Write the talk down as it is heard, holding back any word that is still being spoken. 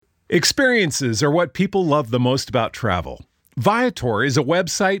Experiences are what people love the most about travel. Viator is a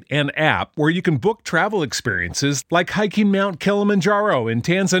website and app where you can book travel experiences like hiking Mount Kilimanjaro in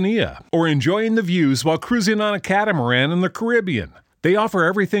Tanzania or enjoying the views while cruising on a catamaran in the Caribbean. They offer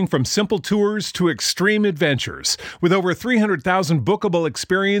everything from simple tours to extreme adventures. With over 300,000 bookable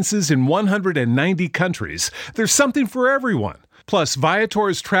experiences in 190 countries, there's something for everyone. Plus,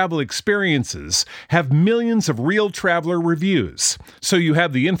 Viator's travel experiences have millions of real traveler reviews, so you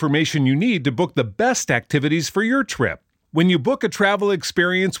have the information you need to book the best activities for your trip. When you book a travel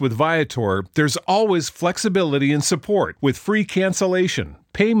experience with Viator, there's always flexibility and support with free cancellation,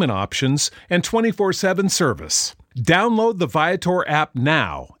 payment options, and 24/7 service. Download the Viator app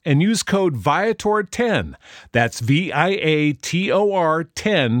now and use code Viator10. That's Viator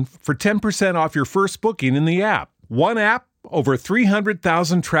 10 for 10% off your first booking in the app. One app, over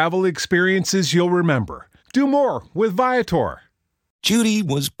 300,000 travel experiences you'll remember. Do more with Viator. Judy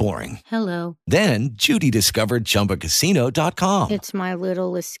was boring. Hello. Then Judy discovered ChumbaCasino.com. It's my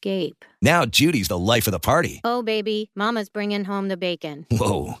little escape. Now Judy's the life of the party. Oh, baby, mama's bringing home the bacon.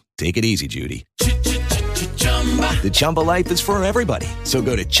 Whoa, take it easy, Judy. The Chumba life is for everybody. So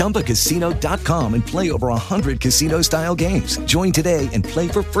go to ChumbaCasino.com and play over 100 casino-style games. Join today and play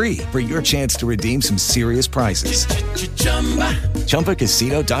for free for your chance to redeem some serious prizes.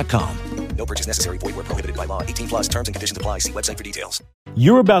 ChumbaCasino.com. No purchase necessary. Void where prohibited by law. 18+ terms and conditions apply. See website for details.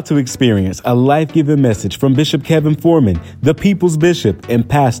 You're about to experience a life-giving message from Bishop Kevin Foreman, the people's bishop and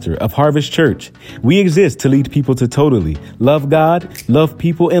pastor of Harvest Church. We exist to lead people to totally love God, love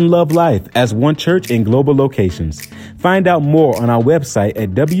people, and love life as one church in global locations. Find out more on our website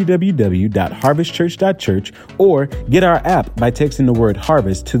at www.harvestchurch.church or get our app by texting the word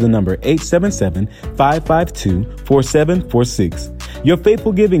harvest to the number 877-552-4746. Your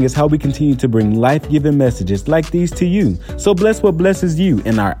faithful giving is how we continue to bring life-giving messages like these to you. So bless what blesses you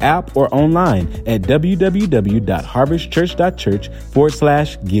in our app or online at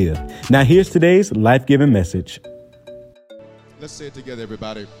www.harvestchurch.church/give. Now here's today's life-giving message. Let's say it together,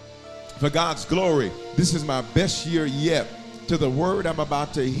 everybody. For God's glory, this is my best year yet. To the word I'm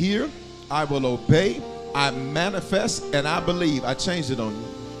about to hear, I will obey, I manifest, and I believe. I changed it on you.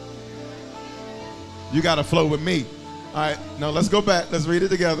 You got to flow with me. All right, now let's go back. Let's read it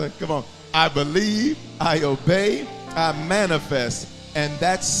together. Come on. I believe, I obey, I manifest, and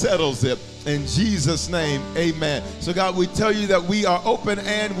that settles it. In Jesus' name, amen. So God, we tell you that we are open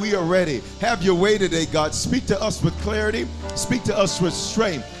and we are ready. Have your way today, God. Speak to us with clarity, speak to us with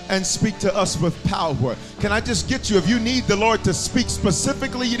strength, and speak to us with power. Can I just get you, if you need the Lord to speak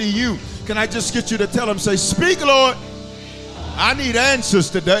specifically to you, can I just get you to tell him, say, speak, Lord. I need answers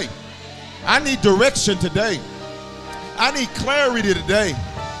today. I need direction today. I need clarity today,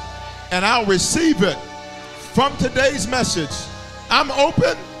 and I'll receive it from today's message. I'm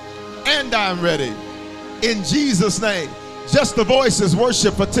open and I'm ready. In Jesus' name. Just the voices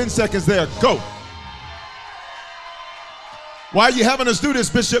worship for 10 seconds there. Go. Why are you having us do this,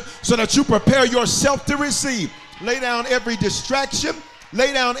 Bishop? So that you prepare yourself to receive. Lay down every distraction.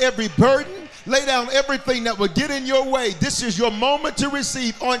 Lay down every burden. Lay down everything that will get in your way. This is your moment to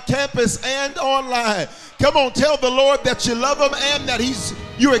receive on campus and online. Come on, tell the Lord that you love him and that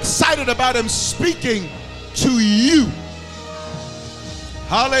you're excited about him speaking to you.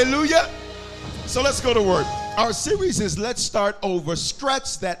 Hallelujah. So let's go to work. Our series is Let's Start Over,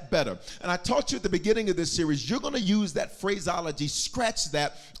 Scratch That Better. And I taught you at the beginning of this series, you're going to use that phraseology, scratch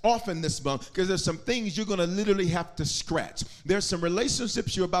that, often this month, because there's some things you're going to literally have to scratch. There's some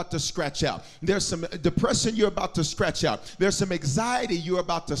relationships you're about to scratch out. There's some depression you're about to scratch out. There's some anxiety you're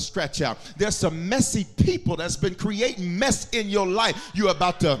about to scratch out. There's some messy people that's been creating mess in your life you're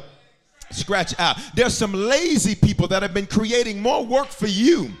about to scratch out. There's some lazy people that have been creating more work for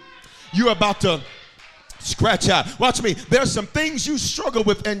you you're about to scratch out. Watch me. There's some things you struggle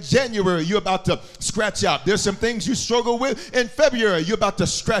with in January you're about to scratch out. There's some things you struggle with in February you're about to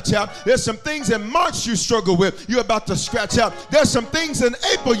scratch out. There's some things in March you struggle with you're about to scratch out. There's some things in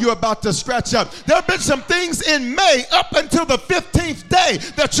April you're about to scratch out. There have been some things in May up until the 15th day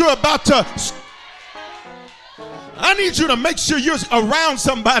that you're about to I need you to make sure you're around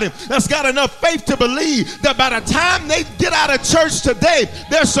somebody that's got enough faith to believe that by the time they get out of church today,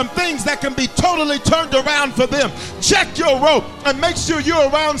 there's some things that can be totally turned around for them. Check your rope and make sure you're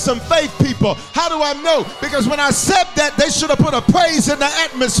around some faith people. How do I know? Because when I said that, they should have put a praise in the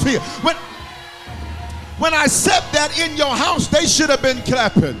atmosphere. When I said that in your house, they should have been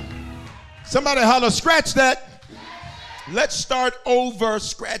clapping. Somebody holler, scratch that. Let's start over,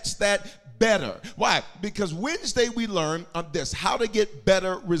 scratch that better. Why? Because Wednesday we learned of this, how to get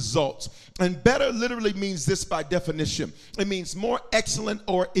better results. And better literally means this by definition. It means more excellent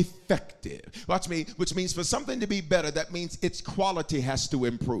or effective. Watch me, which means for something to be better, that means its quality has to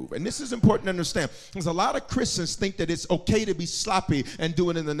improve. And this is important to understand, because a lot of Christians think that it's okay to be sloppy and do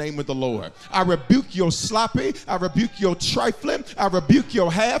it in the name of the Lord. I rebuke your sloppy. I rebuke your trifling. I rebuke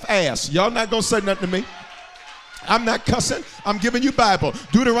your half-ass. Y'all not going to say nothing to me. I'm not cussing. I'm giving you Bible.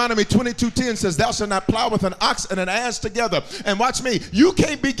 Deuteronomy 22:10 says, thou shalt not plow with an ox and an ass together. And watch me. You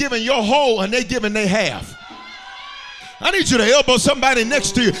can't be giving your whole and they giving their half. I need you to elbow somebody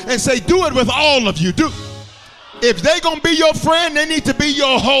next to you and say, do it with all of you. If they going to be your friend, they need to be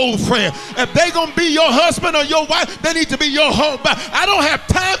your whole friend. If they going to be your husband or your wife, they need to be your whole. But I don't have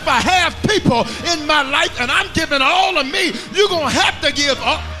time for half people in my life, and I'm giving all of me. You're going to have to give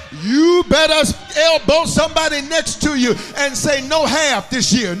all. You better elbow somebody next to you and say, no half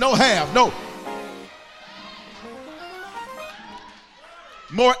this year. No half. No.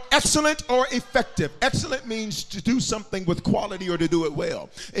 More excellent or effective. Excellent means to do something with quality or to do it well.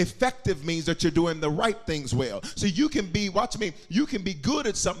 Effective means that you're doing the right things well. So you can be, watch me, you can be good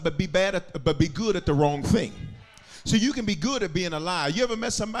at something but be good at the wrong thing. So you can be good at being a liar. You ever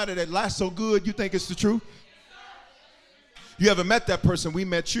met somebody that lies so good you think it's the truth? You ever met that person? We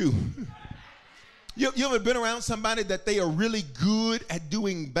met you. You ever been around somebody that they are really good at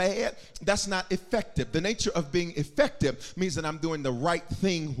doing bad? That's not effective. The nature of being effective means that I'm doing the right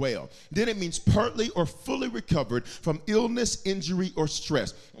thing well. Then it means partly or fully recovered from illness, injury, or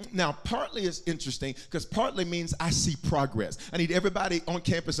stress. Now, partly is interesting because partly means I see progress. I need everybody on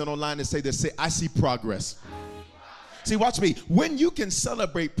campus and online to say this. Say, I see progress. See, watch me. When you can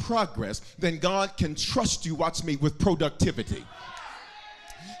celebrate progress, then God can trust you, watch me, with productivity.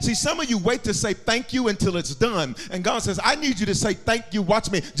 See, some of you wait to say thank you until it's done. And God says, I need you to say thank you, watch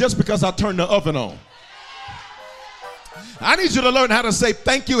me, just because I turned the oven on. I need you to learn how to say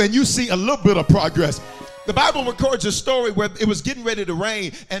thank you and you see a little bit of progress. The Bible records a story where it was getting ready to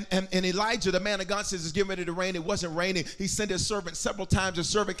rain, and Elijah, the man of God, says it's getting ready to rain. It wasn't raining. He sent his servant several times. The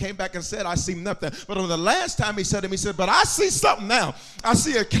servant came back and said, I see nothing. But on the last time he said to him, he said, but I see something now. I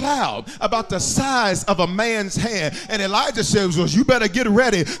see a cloud about the size of a man's hand. And Elijah says, well, you better get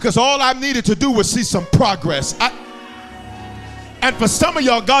ready, because all I needed to do was see some progress. And for some of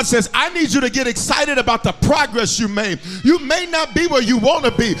y'all, God says, I need you to get excited about the progress you made. You may not be where you want to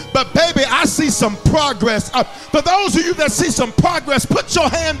be, but baby, I see some progress. For those of you that see some progress, put your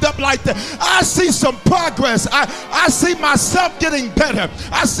hand up like that. I see some progress. I see myself getting better.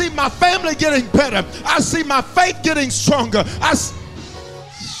 I see my family getting better. I see my faith getting stronger. I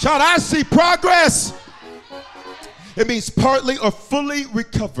see progress. It means partly or fully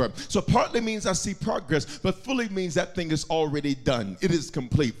recover. So partly means I see progress, but fully means that thing is already done. It is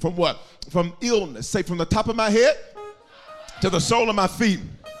complete. From what? From illness. Say from the top of my head to the sole of my feet.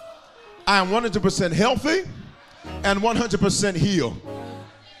 I am 100% healthy and 100% healed.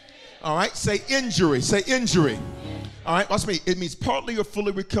 All right, say injury. Say injury. All right, watch me. It means partly or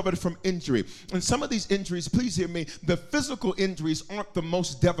fully recovered from injury. And some of these injuries, please hear me, the physical injuries aren't the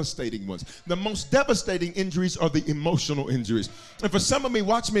most devastating ones. The most devastating injuries are the emotional injuries. And for some of me,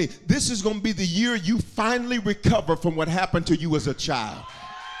 watch me, this is going to be the year you finally recover from what happened to you as a child.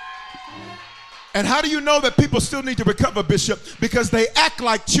 And how do you know that people still need to recover, Bishop? Because they act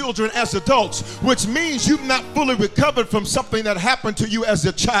like children as adults, which means you've not fully recovered from something that happened to you as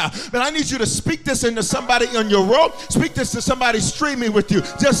a child. But I need you to speak this into somebody on your road. Speak this to somebody streaming with you.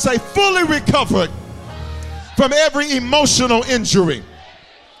 Just say, fully recovered from every emotional injury.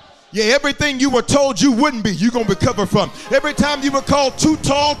 Yeah, everything you were told you wouldn't be, you're going to recover from. Every time you were called too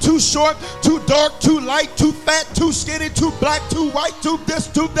tall, too short, too dark, too light, too fat, too skinny, too black, too white, too this,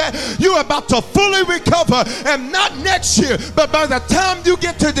 too that, you're about to fully recover. And not next year, but by the time you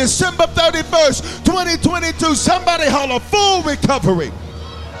get to December 31st, 2022, somebody holler full recovery.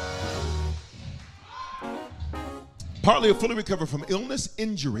 Partly or fully recover from illness,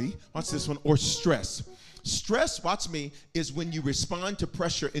 injury, watch this one, or stress. Stress, watch me, is when you respond to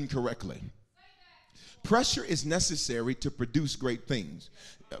pressure incorrectly. Pressure is necessary to produce great things.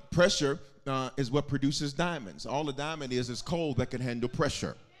 Pressure is what produces diamonds. All a diamond is coal that can handle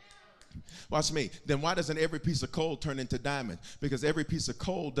pressure. Watch me. Then why doesn't every piece of coal turn into diamond? Because every piece of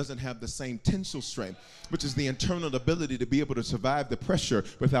coal doesn't have the same tensile strength, which is the internal ability to be able to survive the pressure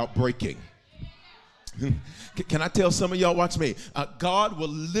without breaking. Can I tell some of y'all, watch me, God will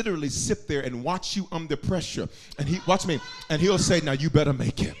literally sit there and watch you under pressure, and watch me, and he'll say, now you better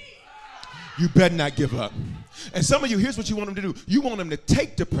make it. You better not give up. And some of you, here's what you want him to do. You want him to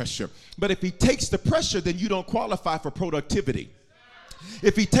take the pressure, but if he takes the pressure, then you don't qualify for productivity.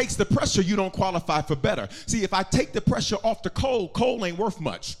 If he takes the pressure, you don't qualify for better. See, if I take the pressure off the coal, coal ain't worth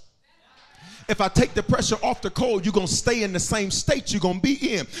much. If I take the pressure off the coal, you're going to stay in the same state you're going to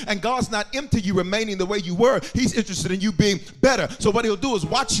be in. And God's not into you remaining the way you were. He's interested in you being better. So what he'll do is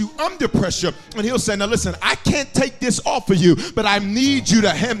watch you under pressure. And he'll say, now listen, I can't take this off of you, but I need you to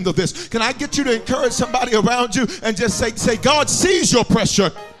handle this. Can I get you to encourage somebody around you and just say God sees your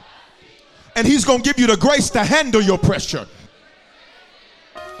pressure. And he's going to give you the grace to handle your pressure.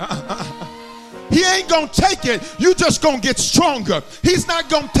 He ain't gonna take it, you just gonna get stronger. He's not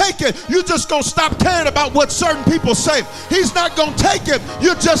gonna take it, you just gonna stop caring about what certain people say. He's not gonna take it,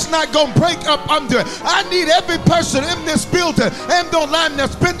 you're just not gonna break up under it. I need every person in this building and online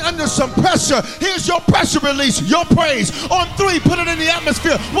that's been under some pressure. Here's your pressure release, your praise. On 3, put it in the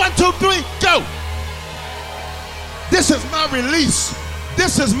atmosphere. 1, 2, 3, go. This is my release.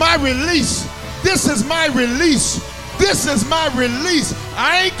 This is my release. This is my release. This is my release.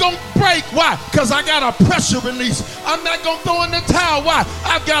 I ain't gonna break. Why? Because I got a pressure release. I'm not gonna throw in the towel. Why?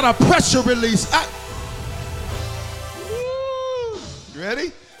 I've got a pressure release. You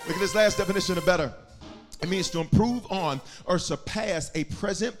ready? Look at this last definition of better. It means to improve on or surpass a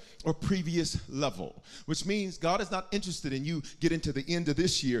present or previous level, which means God is not interested in you getting to the end of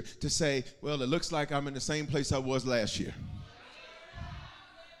this year to say, well, it looks like I'm in the same place I was last year.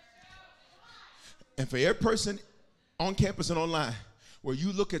 And for every person on campus and online, where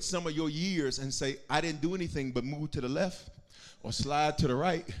you look at some of your years and say, I didn't do anything but move to the left or slide to the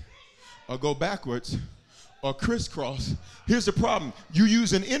right or go backwards or crisscross. Here's the problem. You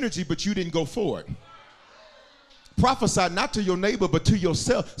using energy, but you didn't go forward. Prophesy not to your neighbor, but to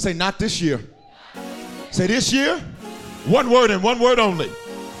yourself. Say, not this year. Say, this year, one word and one word only.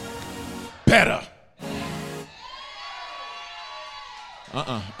 Better.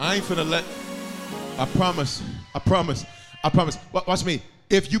 I ain't finna let... I promise. Watch me.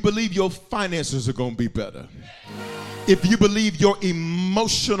 If you believe your finances are going to be better, if you believe your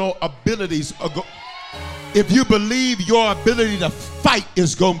emotional abilities are if you believe your ability to fight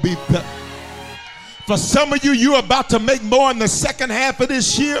is going to be better. For some of you, you're about to make more in the second half of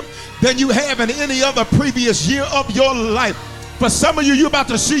this year than you have in any other previous year of your life. For some of you, you're about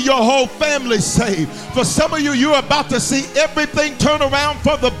to see your whole family saved. For some of you, you're about to see everything turn around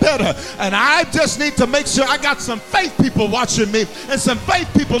for the better. And I just need to make sure I got some faith people watching me and some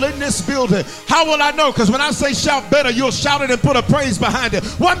faith people in this building. How will I know? Because when I say shout better, you'll shout it and put a praise behind it.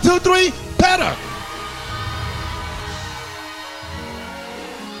 1, 2, 3, better.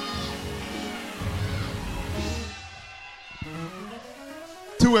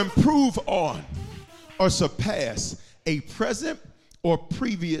 To improve on or surpass a present or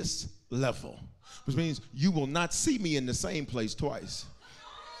previous level, which means you will not see me in the same place twice.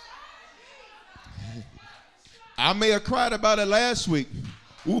 I may have cried about it last week.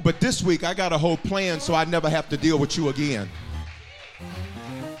 Ooh, but this week I got a whole plan so I never have to deal with you again.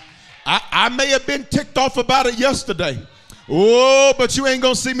 I may have been ticked off about it yesterday. Oh, but you ain't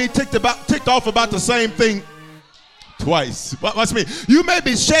gonna see me ticked off about the same thing twice. Watch me. You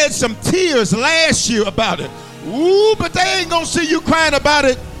maybe shed some tears last year about it. Ooh, but they ain't gonna see you crying about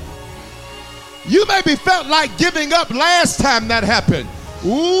it. You maybe felt like giving up last time that happened.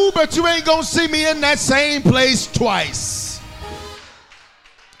 Ooh, but you ain't gonna see me in that same place twice.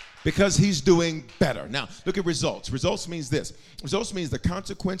 Because he's doing better. Now, look at results. Results means this. Results means the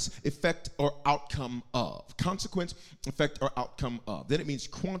consequence, effect, or outcome of. Consequence, effect, or outcome of. Then it means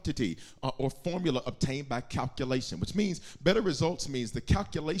quantity or formula obtained by calculation, which means better results means the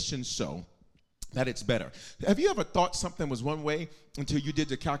calculations show that it's better. Have you ever thought something was one way until you did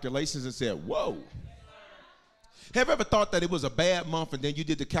the calculations and said, whoa? Have you ever thought that it was a bad month and then you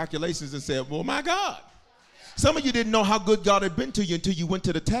did the calculations and said, well, my God? Some of you didn't know how good God had been to you until you went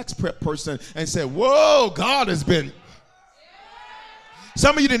to the tax prep person and said, whoa, God has been.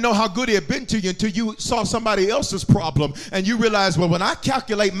 Some of you didn't know how good he had been to you until you saw somebody else's problem and you realized, well, when I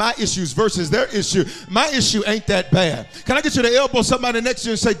calculate my issues versus their issue, my issue ain't that bad. Can I get you to elbow somebody next to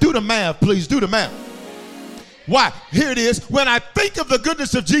you and say, do the math, please, do the math. Why? Here it is. When I think of the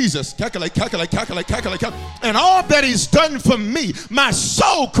goodness of Jesus, calculate, and all that he's done for me, my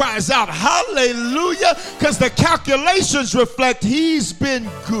soul cries out, hallelujah, because the calculations reflect he's been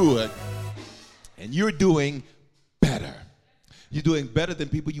good. And you're doing better. You're doing better than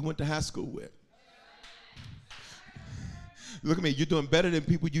people you went to high school with. Look at me. You're doing better than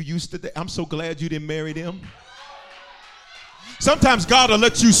people you used to date. I'm so glad you didn't marry them. Sometimes God will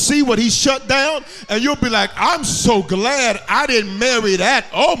let you see what he shut down, and you'll be like, I'm so glad I didn't marry that.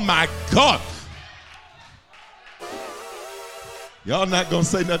 Oh, my God. Y'all not going to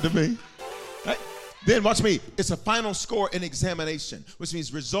say nothing to me. Then watch me. It's a final score in examination, which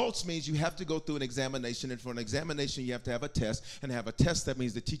means results means you have to go through an examination. And for an examination, you have to have a test. And to have a test, that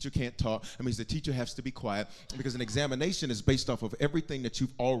means the teacher can't talk. That means the teacher has to be quiet, because an examination is based off of everything that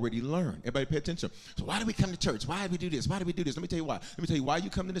you've already learned. Everybody pay attention. So why do we come to church? Why do we do this? Why do we do this? Let me tell you why. Let me tell you why you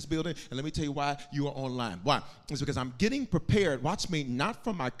come to this building, and let me tell you why you are online. Why? It's because I'm getting prepared, watch me, not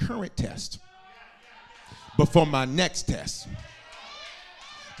for my current test, but for my next test.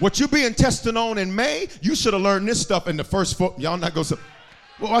 What you're being tested on in May, you should have learned this stuff in the first 4. Y'all not going to.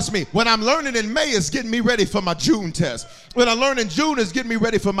 Well, watch me. What I'm learning in May is getting me ready for my June test. What I learn in June is getting me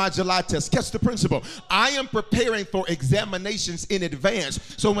ready for my July test. Catch the principle. I am preparing for examinations in advance.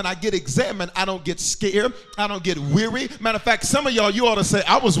 So when I get examined, I don't get scared. I don't get weary. Matter of fact, some of y'all, you ought to say,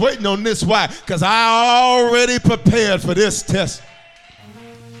 I was waiting on this. Why? Because I already prepared for this test.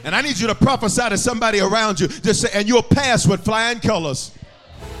 And I need you to prophesy to somebody around you. Just say, and you'll pass with flying colors.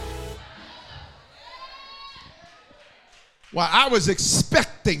 While I was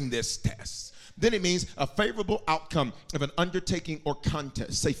expecting this test. Then it means a favorable outcome of an undertaking or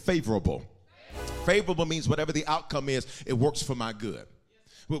contest. Say favorable. Favorable means whatever the outcome is, it works for my good.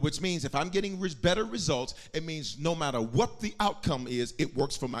 Which means if I'm getting better results, it means no matter what the outcome is, it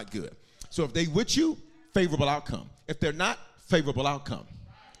works for my good. So if they with you, favorable outcome. If they're not, favorable outcome.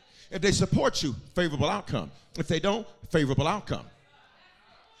 If they support you, favorable outcome. If they don't, favorable outcome.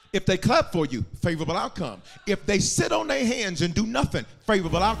 If they clap for you, favorable outcome. If they sit on their hands and do nothing,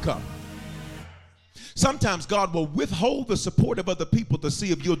 favorable outcome. Sometimes God will withhold the support of other people to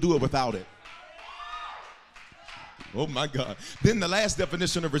see if you'll do it without it. Oh my God. Then the last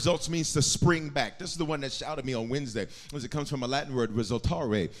definition of results means to spring back. This is the one that shouted me on Wednesday, because it comes from a Latin word,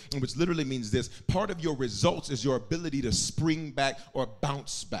 resultare, which literally means this. Part of your results is your ability to spring back or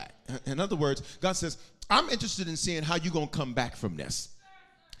bounce back. In other words, God says, I'm interested in seeing how you're going to come back from this.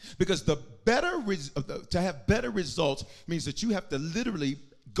 Because to have better results means that you have to literally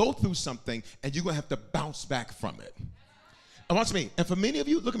go through something and you're going to have to bounce back from it. And watch me. And for many of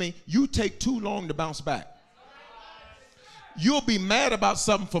you, look at me, you take too long to bounce back. You'll be mad about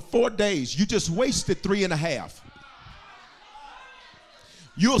something for 4 days. You just wasted 3.5.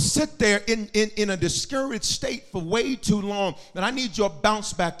 You'll sit there in a discouraged state for way too long. And I need your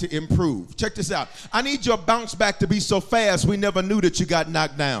bounce back to improve. Check this out. I need your bounce back to be so fast we never knew that you got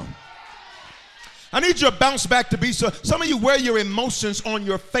knocked down. I need your bounce back to be so. Some of you wear your emotions on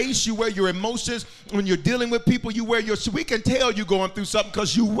your face. You wear your emotions when you're dealing with people. You wear your. We can tell you're going through something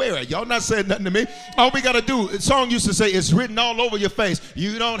because you wear it. Y'all not saying nothing to me. All we got to do, the song used to say, it's written all over your face.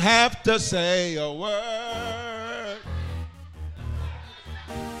 You don't have to say a word.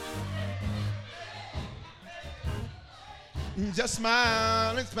 Just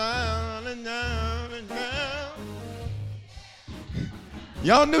smile and smile and down and down.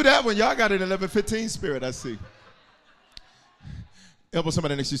 Y'all knew that one. Y'all got an 11:15 spirit, I see. Elbow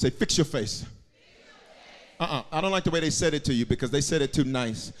somebody next to you, say, fix your face. I don't like the way they said it to you because they said it too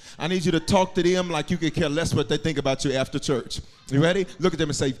nice. I need you to talk to them like you could care less what they think about you after church. You ready? Look at them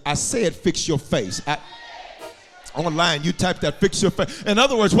and say, I said fix your face. Online, you type that, fix your face. In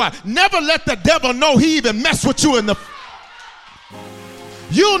other words, why? Never let the devil know he even messed with you in the...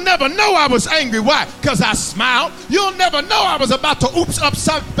 You'll never know I was angry. Why? Because I smiled. You'll never know I was about to oops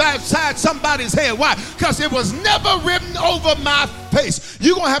upside somebody's head. Why? Because it was never written over my face.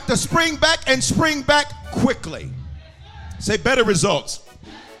 You're going to have to spring back and spring back quickly. Say better results.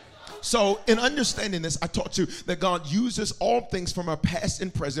 So in understanding this, I taught you that God uses all things from our past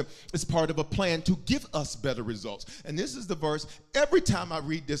and present as part of a plan to give us better results. And this is the verse. Every time I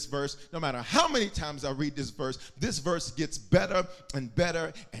read this verse, no matter how many times I read this verse gets better and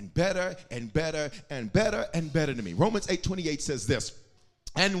better and better and better and better and better to me. Romans 8:28 says this,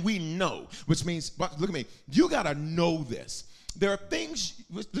 and we know, which means, look at me, you got to know this. There are things,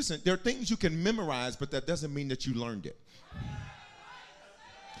 listen, there are things you can memorize, but that doesn't mean that you learned it.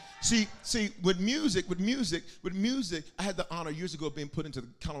 See, with music, I had the honor years ago of being put into the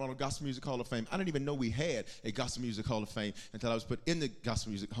Colorado Gospel Music Hall of Fame. I didn't even know we had a Gospel Music Hall of Fame until I was put in the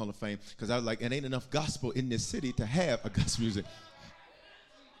Gospel Music Hall of Fame, because I was like, it ain't enough gospel in this city to have a gospel music.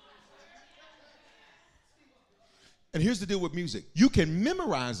 And here's the deal with music. You can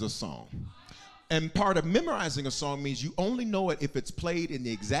memorize a song. And part of memorizing a song means you only know it if it's played in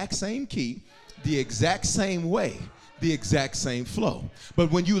the exact same key, the exact same way, the exact same flow.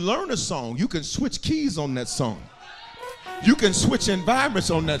 But when you learn a song, you can switch keys on that song. You can switch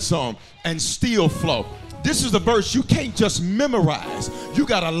environments on that song and still flow. This is the verse you can't just memorize. You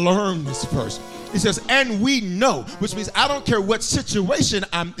got to learn this verse. It says, and we know, which means I don't care what situation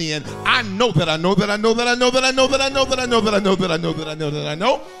I'm in. I know that I know that I know that I know that I know that I know that I know that I know that I know that I know that I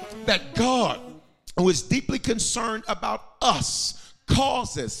know that God who is deeply concerned about us.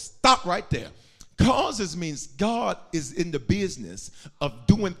 Causes, stop right there. Causes means God is in the business of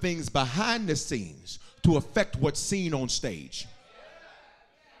doing things behind the scenes to affect what's seen on stage.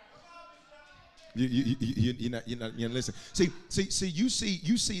 You're not listen. See, you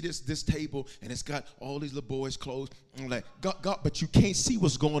see this table, and it's got all these little boys' clothes. And like God, but you can't see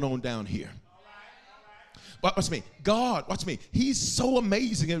what's going on down here. Watch me. God, watch me. He's so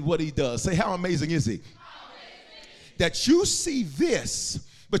amazing at what he does. Say, how amazing is he? That you see this,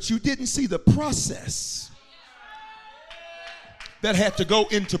 but you didn't see the process that had to go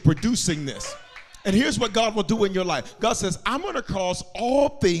into producing this. And here's what God will do in your life. God says, I'm going to cause all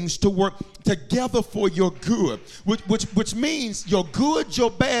things to work together for your good, which means your good,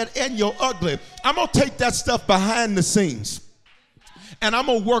 your bad, and your ugly. I'm going to take that stuff behind the scenes, and I'm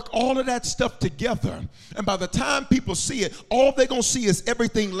going to work all of that stuff together. And by the time people see it, all they're going to see is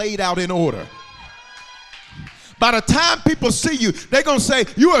everything laid out in order. By the time people see you, they're going to say,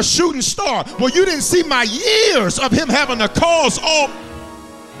 you're a shooting star. Well, you didn't see my years of him having to cause all.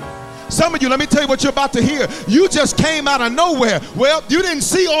 Some of you, let me tell you what you're about to hear. You just came out of nowhere. Well, you didn't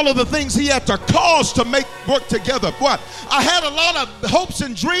see all of the things he had to cause to make work together. What? I had a lot of hopes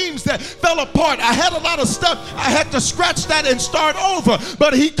and dreams that fell apart. I had a lot of stuff. I had to scratch that and start over.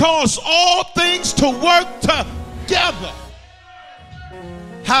 But he caused all things to work together.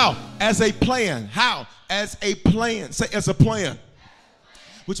 How? As a plan. How? As a plan. Say, as a plan.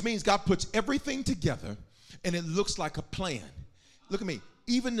 Which means God puts everything together and it looks like a plan. Look at me.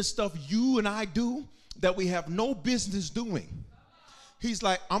 Even the stuff you and I do that we have no business doing. He's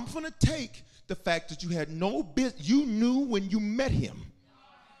like, I'm going to take the fact that you had no business. You knew when you met him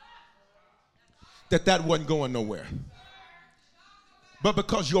that wasn't going nowhere. But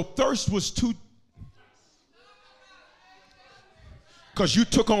because your thirst was too, because you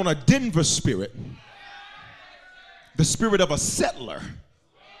took on a Denver spirit, the spirit of a settler.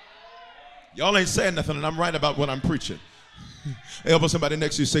 Y'all ain't saying nothing, and I'm right about what I'm preaching. Elbow somebody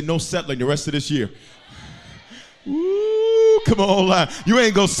next to you, say, no settling the rest of this year. Ooh, come on, line. You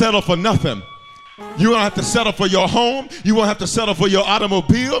ain't gonna settle for nothing. You don't have to settle for your home. You won't have to settle for your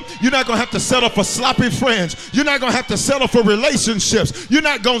automobile. You're not gonna have to settle for sloppy friends. You're not gonna have to settle for relationships. You're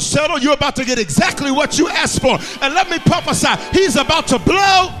not gonna settle. You're about to get exactly what you asked for. And let me prophesy, he's about to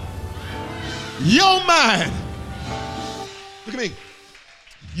blow your mind. Look at me.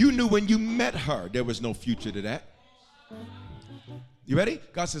 You knew when you met her there was no future to that. You ready?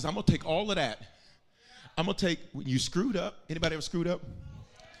 God says, I'm going to take all of that. I'm going to take, you screwed up. Anybody ever screwed up?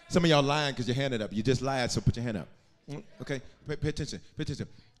 Some of y'all lying because your hand it up. You just lied, so put your hand up. Okay? Pay attention. Pay attention.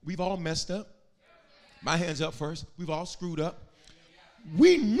 We've all messed up. My hand's up first. We've all screwed up.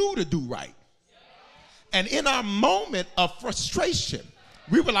 We knew to do right. And in our moment of frustration,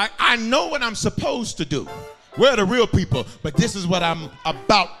 we were like, I know what I'm supposed to do. We're the real people, but this is what I'm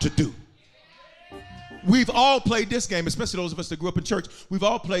about to do. We've all played this game, especially those of us that grew up in church. We've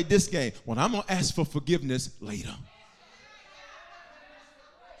all played this game. Well, I'm going to ask for forgiveness later.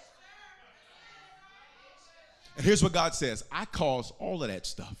 And here's what God says. I cause all of that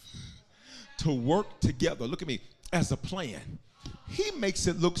stuff to work together. Look at me. As a plan. He makes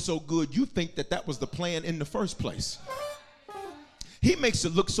it look so good, you think that was the plan in the first place. He makes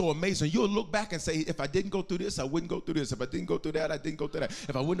it look so amazing. You'll look back and say, if I didn't go through this, I wouldn't go through this. If I didn't go through that, I didn't go through that.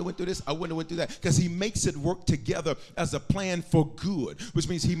 If I wouldn't have went through this, I wouldn't have went through that. Because he makes it work together as a plan for good, which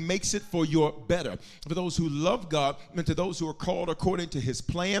means he makes it for your better. For those who love God and to those who are called according to his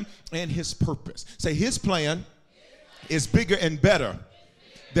plan and his purpose. Say, his plan is bigger and better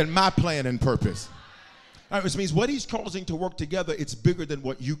than my plan and purpose. All right, which means what he's causing to work together, it's bigger than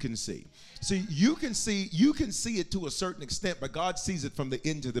what you can see. See, you can see it to a certain extent, but God sees it from the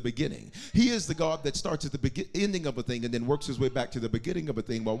end to the beginning. He is the God that starts at the ending of a thing and then works his way back to the beginning of a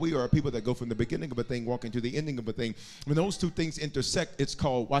thing, while we are people that go from the beginning of a thing, walking to the ending of a thing. When those two things intersect, it's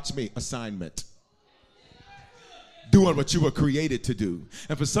called, watch me, assignment. Doing what you were created to do.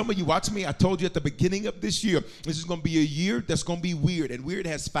 And for some of you, watch me, I told you at the beginning of this year, this is going to be a year that's going to be weird. And weird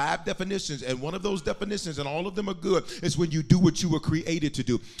has 5 definitions. And one of those definitions, and all of them are good, is when you do what you were created to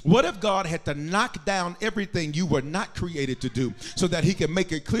do. What if God had to knock down everything you were not created to do so that he can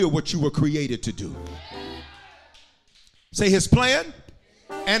make it clear what you were created to do? Say, his plan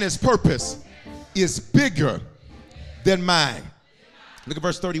and his purpose is bigger than mine. Look at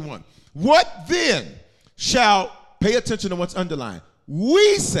verse 31. What then shall, pay attention to what's underlined,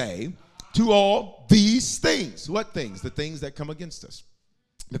 we say to all these things? What things? The things that come against us.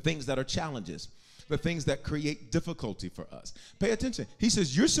 The things that are challenges. The things that create difficulty for us. Pay attention. He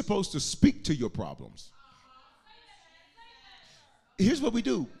says you're supposed to speak to your problems. here's what we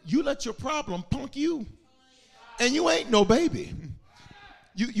do. You let your problem punk you. And you ain't no baby.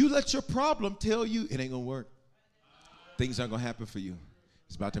 You let your problem tell you it ain't going to work. Things aren't going to happen for you.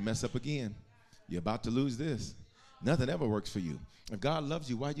 It's about to mess up again. You're about to lose this. Nothing ever works for you. If God loves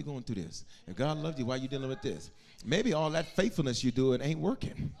you, why are you going through this? If God loves you, why are you dealing with this? Maybe all that faithfulness you do, it ain't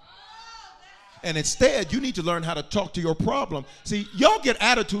working. And instead, you need to learn how to talk to your problem. See, y'all get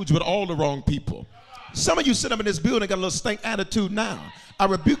attitudes with all the wrong people. Some of you sit up in this building and got a little stank attitude now. I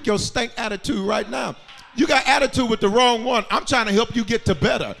rebuke your stank attitude right now. You got attitude with the wrong one. I'm trying to help you get to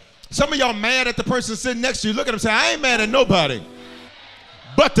better. Some of y'all mad at the person sitting next to you. Look at him and say, I ain't mad at nobody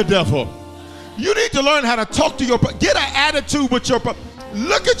but the devil. You need to learn how to talk to your problem. Get an attitude with your problem.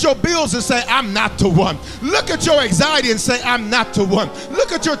 Look at your bills and say, I'm not the one. Look at your anxiety and say, I'm not the one.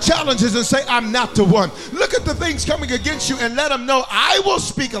 Look at your challenges and say, I'm not the one. Look at the things coming against you and let them know, I will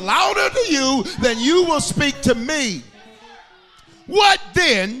speak louder to you than you will speak to me. What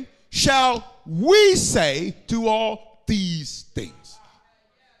then shall we say to all these things?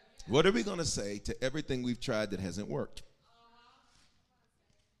 What are we going to say to everything we've tried that hasn't worked?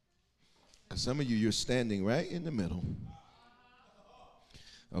 Because some of you, you're standing right in the middle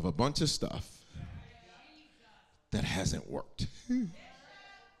of a bunch of stuff that hasn't worked.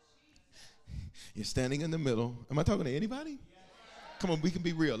 You're standing in the middle. Am I talking to anybody? Come on, we can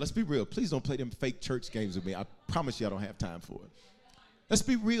be real. Let's be real. Please don't play them fake church games with me. I promise you I don't have time for it. Let's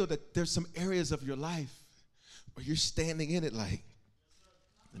be real that there's some areas of your life where you're standing in it like,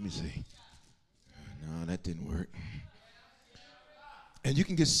 let me see. No, that didn't work. And you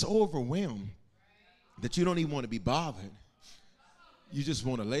can get so overwhelmed that you don't even want to be bothered. You just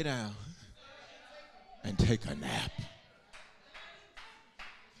want to lay down and take a nap.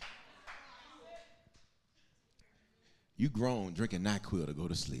 You grown drinking NyQuil to go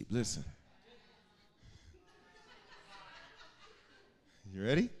to sleep. Listen. You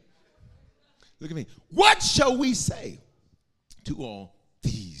ready? Look at me. What shall we say to all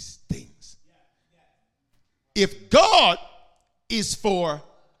these things? If God is for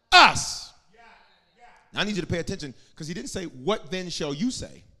us. Now, I need you to pay attention because he didn't say, what then shall you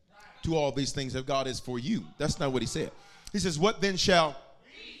say to all these things if God is for you? That's not what he said. He says, what then shall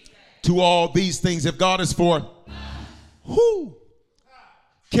to all these things if God is for who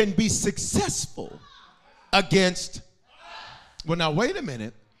can be successful against? Well, now, wait a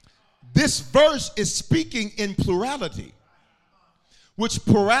minute. This verse is speaking in plurality, which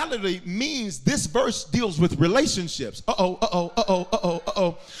plurality means this verse deals with relationships.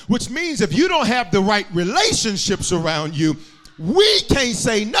 Which means if you don't have the right relationships around you, we can't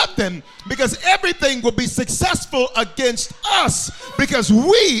say nothing because everything will be successful against us because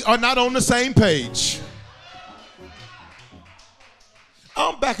we are not on the same page.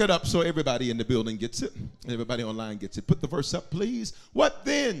 I'll back it up so everybody in the building gets it. Everybody online gets it. Put the verse up, please. What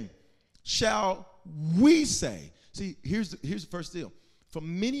then shall we say? See, here's the first deal. For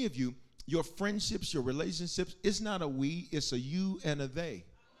many of you, your friendships, your relationships, it's not a we, it's a you and a they.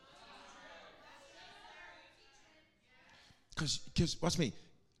 Because watch me.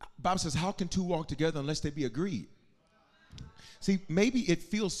 Bible says, how can two walk together unless they be agreed? See, maybe it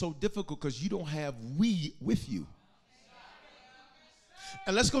feels so difficult because you don't have we with you.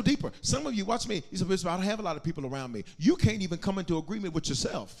 And let's go deeper. Some of you, watch me. You say, I don't have a lot of people around me. You can't even come into agreement with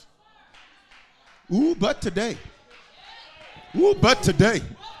yourself. Ooh, but today. Ooh, but today.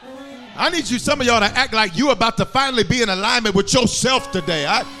 I need you, some of y'all, to act like you're about to finally be in alignment with yourself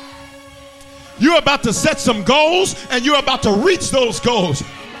today. You're about to set some goals, and you're about to reach those goals.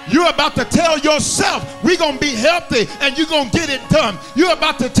 You're about to tell yourself, we're going to be healthy, and you're going to get it done. You're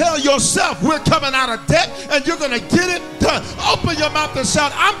about to tell yourself, we're coming out of debt, and you're going to get it done. Open your mouth and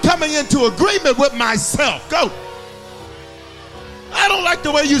shout, I'm coming into agreement with myself. Go. I don't like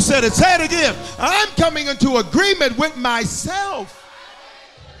the way you said it. Say it again. I'm coming into agreement with myself.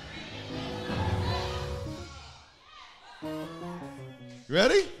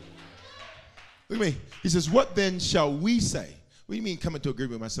 Ready? Look at me. He says, what then shall we say? What do you mean come into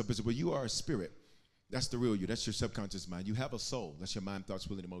agreement with myself? He said, well, you are a spirit. That's the real you. That's your subconscious mind. You have a soul. That's your mind, thoughts,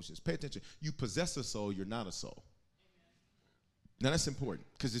 will, and emotions. Pay attention. You possess a soul. You're not a soul. Now, that's important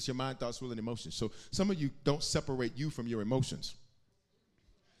because it's your mind, thoughts, will, and emotions. So some of you don't separate you from your emotions.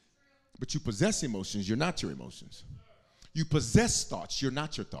 But you possess emotions. You're not your emotions. You possess thoughts. You're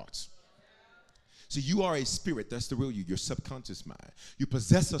not your thoughts. So you are a spirit. That's the real you, your subconscious mind. You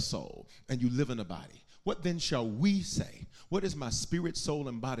possess a soul, and you live in a body. What then shall we say? What is my spirit, soul,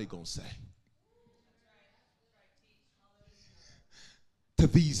 and body going to say? To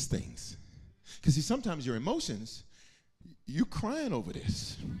these things. Because see, sometimes your emotions, you're crying over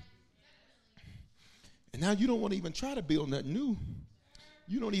this. And now you don't want to even try to build nothing new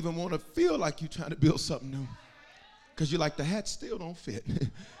You don't even want to feel like you're trying to build something new because you're like, the hat still don't fit.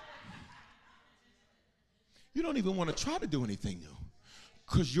 You don't even want to try to do anything new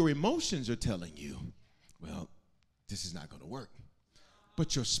because your emotions are telling you, well, this is not going to work.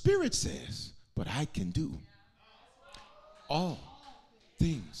 But your spirit says, but I can do all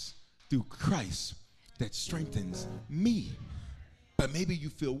things through Christ that strengthens me. But maybe you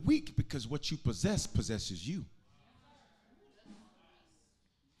feel weak because what you possess possesses you.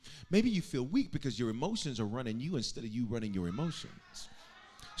 Maybe you feel weak because your emotions are running you instead of you running your emotions.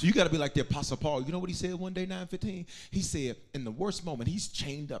 So you got to be like the Apostle Paul. You know what he said one day, 9:15? He said, in the worst moment, he's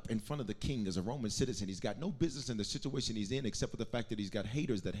chained up in front of the king as a Roman citizen. He's got no business in the situation he's in except for the fact that he's got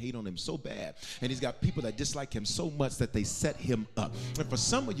haters that hate on him so bad. And he's got people that dislike him so much that they set him up. And for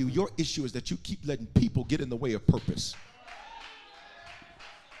some of you, your issue is that you keep letting people get in the way of purpose.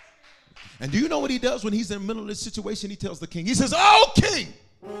 And do you know what he does when he's in the middle of this situation? He tells the king, he says, oh, king.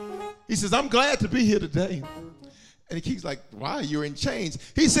 He says, I'm glad to be here today. And the king's like, why? You're in chains.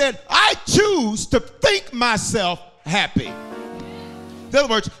 He said, I choose to think myself happy. In other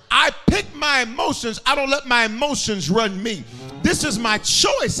words, I pick my emotions. I don't let my emotions run me. This is my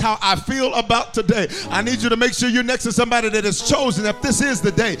choice how I feel about today. I need you to make sure you're next to somebody that has chosen that this is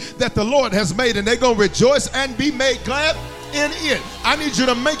the day that the Lord has made, and they're going to rejoice and be made glad in it. I need you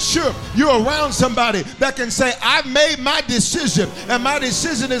to make sure you're around somebody that can say, I've made my decision, and my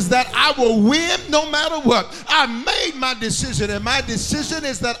decision is that I will win no matter what. I made my decision, and my decision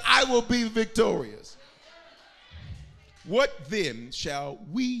is that I will be victorious. What then shall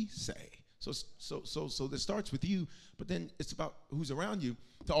we say? So this starts with you, but then it's about who's around you.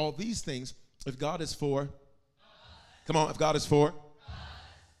 To all these things, if God is for, come on, if God is for,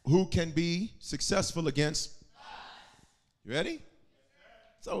 who can be successful against? You ready?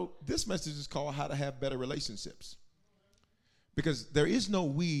 So this message is called How to Have Better Relationships. Because there is no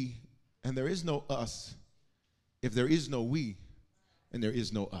we and there is no us if there is no we and there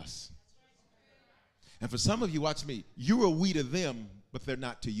is no us. And for some of you, watch me, you're a we to them, but they're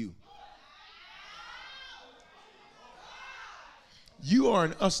not to you. You are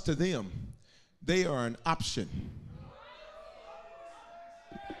an us to them. They are an option.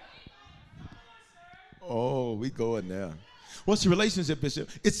 Oh, we going there. What's your relationship, Bishop?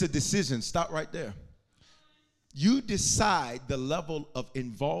 It's a decision. Stop right there. You decide the level of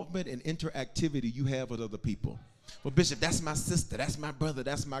involvement and interactivity you have with other people. Well, Bishop, that's my sister, that's my brother,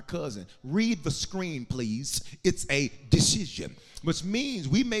 that's my cousin. Read the screen, please. It's a decision, which means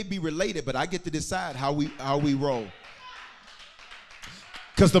we may be related, but I get to decide how we roll.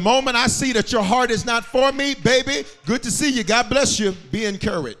 Because the moment I see that your heart is not for me, baby, good to see you. God bless you. Be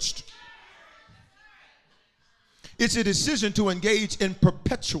encouraged. It's a decision to engage in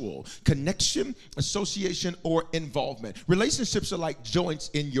perpetual connection, association, or involvement. Relationships are like joints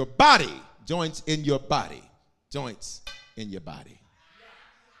in your body. Joints in your body. Joints in your body.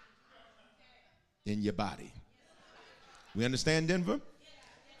 In your body. We understand, Denver?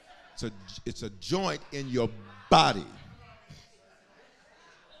 It's a joint in your body.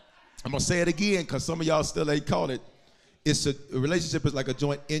 I'm going to say it again because some of y'all still ain't caught it. A relationship is like a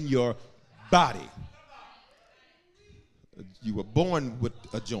joint in your body. You were born with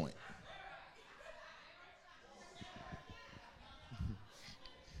a joint.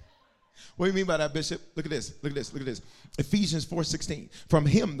 What do you mean by that, Bishop? Look at this. Look at this. Look at this. Ephesians 4:16. From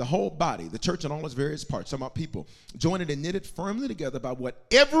him, the whole body, the church and all its various parts, talking about people, joined and knitted firmly together by what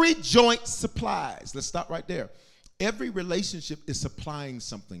every joint supplies. Let's stop right there. Every relationship is supplying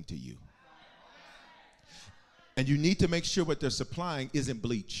something to you. And you need to make sure what they're supplying isn't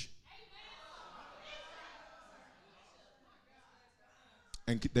bleach.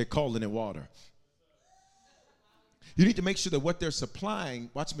 And they're calling it water. You need to make sure that what they're supplying,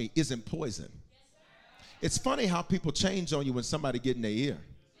 watch me, isn't poison. It's funny how people change on you when somebody get in their ear.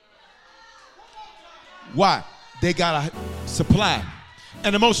 Why? They got a supply.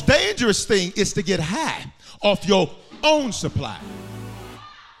 And the most dangerous thing is to get high off your own supply.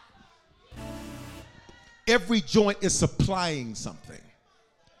 Every joint is supplying something.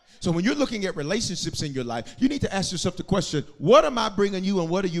 So when you're looking at relationships in your life, you need to ask yourself the question, what am I bringing you and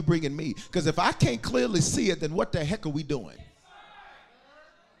what are you bringing me? Because if I can't clearly see it, then what the heck are we doing?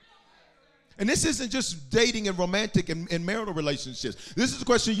 And this isn't just dating and romantic and marital relationships. This is a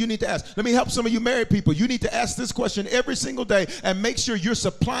question you need to ask. Let me help some of you married people. You need to ask this question every single day and make sure you're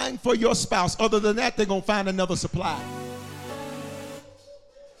supplying for your spouse. Other than that, they're going to find another supply.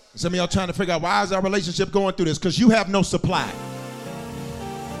 Some of y'all trying to figure out, why is our relationship going through this? Because you have no supply.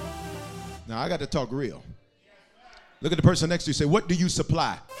 Now, I got to talk real. Look at the person next to you. Say, what do you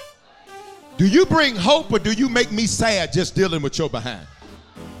supply? Do you bring hope or do you make me sad just dealing with your behind?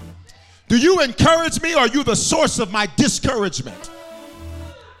 Do you encourage me, or are you the source of my discouragement?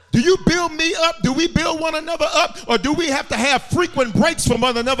 Do you build me up? Do we build one another up? Or do we have to have frequent breaks from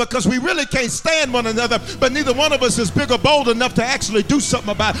one another because we really can't stand one another, but neither one of us is big or bold enough to actually do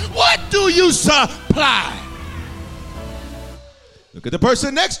something about it? What do you supply? Look at the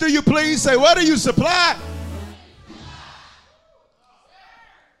person next to you, please. Say, what do you supply?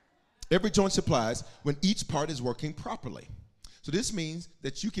 Every joint supplies when each part is working properly. So this means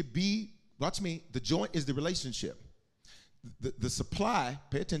that you could be, watch me, the joint is the relationship. The supply,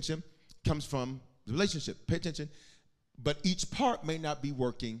 pay attention, comes from the relationship. Pay attention. But each part may not be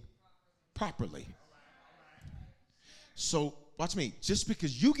working properly. So watch me. Just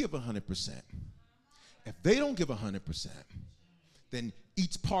because you give 100%, if they don't give 100%, then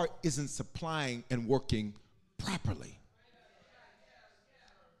each part isn't supplying and working properly.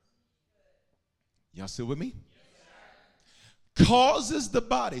 Y'all still with me? Causes the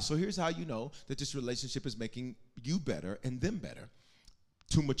body. So here's how you know that this relationship is making you better and them better.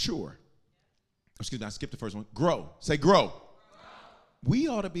 To mature. Excuse me, I skipped the first one. Grow. Say grow. We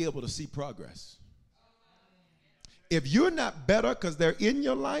ought to be able to see progress. If you're not better because they're in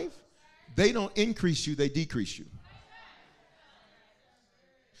your life, they don't increase you, they decrease you.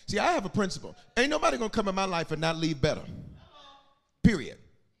 See, I have a principle. Ain't nobody going to come in my life and not leave better. Period.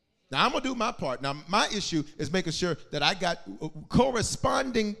 Now, I'm going to do my part. Now, my issue is making sure that I got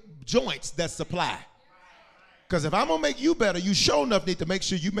corresponding joints that supply. Because if I'm going to make you better, you sure enough need to make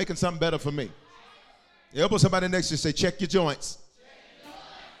sure you're making something better for me. Elbow somebody next to you, say, check your joints.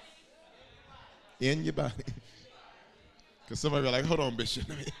 In your body. Because somebody be like, hold on, Bishop.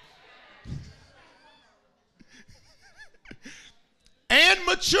 And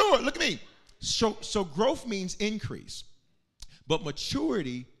mature. Look at me. So growth means increase. But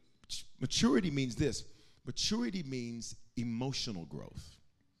maturity means this. Maturity means emotional growth.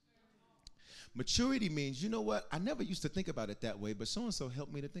 Maturity means, you know what? I never used to think about it that way, but so-and-so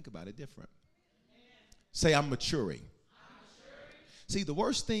helped me to think about it different. Say, I'm maturing. See, the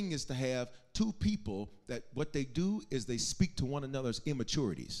worst thing is to have two people that what they do is they speak to one another's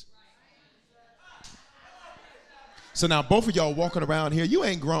immaturities. So now both of y'all walking around here, you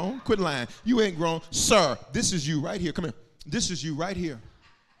ain't grown. Quit lying. You ain't grown. Sir, this is you right here. Come here. This is you right here.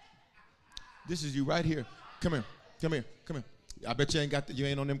 This is you right here. Come here. Come here. Come here. I bet you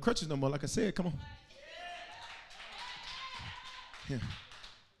ain't on them crutches no more, like I said. Come on. Here.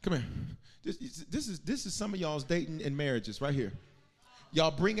 Come here. This is some of y'all's dating and marriages right here. Y'all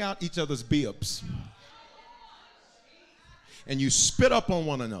bring out each other's bibs. And you spit up on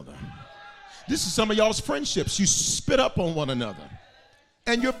one another. This is some of y'all's friendships. You spit up on one another.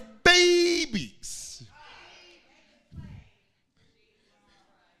 And you're babies.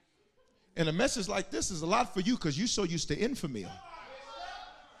 And a message like this is a lot for you because you're so used to infamy.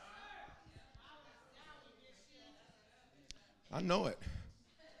 I know it.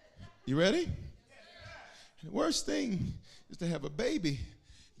 You ready? The worst thing is to have a baby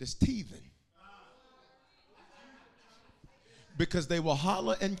that's teething. Because they will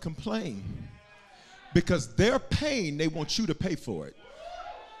holler and complain. Because their pain, they want you to pay for it.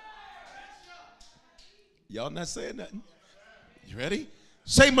 Y'all not saying nothing? You ready?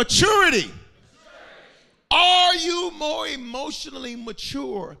 Say maturity. Are you more emotionally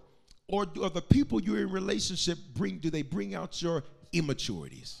mature, or do the people you're in relationship do they bring out your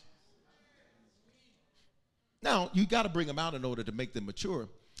immaturities? Now, you got to bring them out in order to make them mature.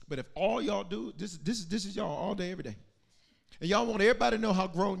 But if all y'all do, this is y'all all day, every day. And y'all want everybody to know how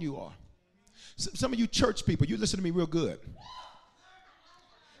grown you are. Some of you church people, you listen to me real good.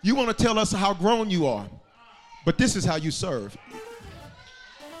 You want to tell us how grown you are. But this is how you serve.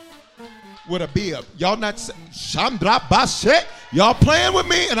 With a bib. Y'all not, y'all playing with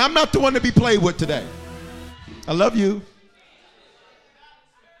me, and I'm not the one to be played with today. I love you.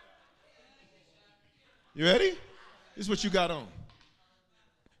 You ready? This is what you got on.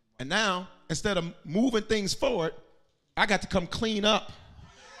 And now, instead of moving things forward, I got to come clean up.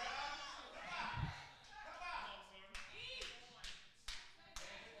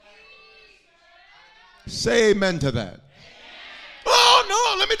 Say amen to that. Oh,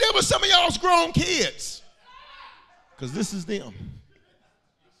 no, let me deal with some of y'all's grown kids. Because this is them.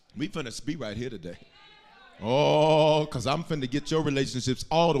 We finna be right here today. Oh, because I'm finna get your relationships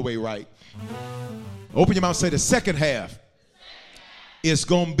all the way right. Open your mouth and say the second half is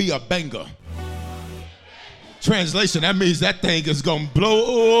going to be a banger. Translation, that means that thing is going to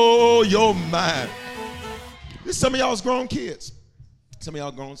blow your mind. This is some of y'all's grown kids. Some of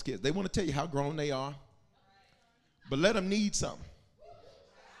y'all grown kids. They want to tell you how grown they are. But let them need something.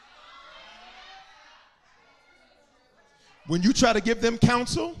 When you try to give them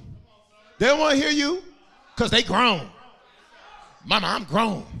counsel, They don't want to hear you because they grown. Mama, I'm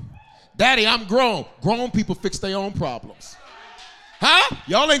grown. Daddy, I'm grown. Grown people fix their own problems. Huh?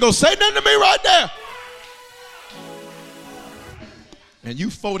 Y'all ain't going to say nothing to me right there. And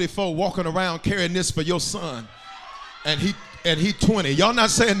you 44 walking around carrying this for your son. And he 20. Y'all not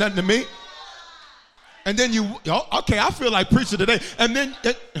saying nothing to me? And then okay, I feel like preaching today. And then,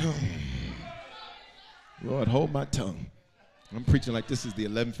 Lord, hold my tongue. I'm preaching like this is the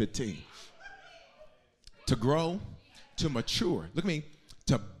 11:15. To grow, to mature. Look at me.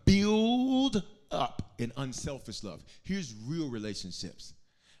 To build up in unselfish love. Here's real relationships.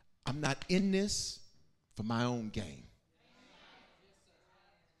 I'm not in this for my own gain.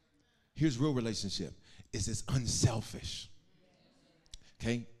 Here's real relationship. It's unselfish.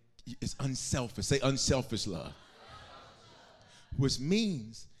 Okay? It's unselfish. Say unselfish love. Which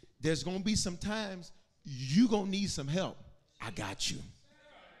means there's going to be some times you're going to need some help. I got you.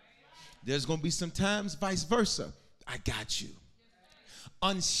 There's going to be some times vice versa. I got you.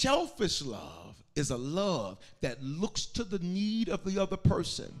 Unselfish love is a love that looks to the need of the other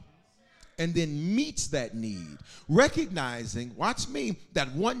person and then meets that need, recognizing, watch me,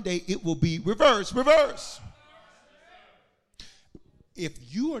 that one day it will be reverse. If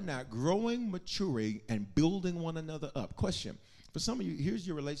you are not growing, maturing, and building one another up, question, for some of you, here's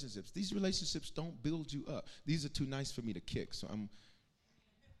your relationships. These relationships don't build you up. These are too nice for me to kick, so I'm...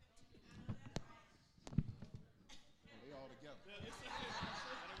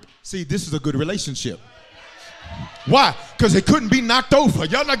 See, this is a good relationship. Why? Because it couldn't be knocked over.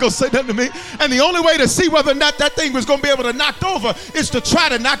 Y'all not going to say that to me? And the only way to see whether or not that thing was going to be able to knock over is to try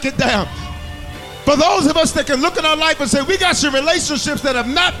to knock it down. For those of us that can look at our life and say, we got some relationships that have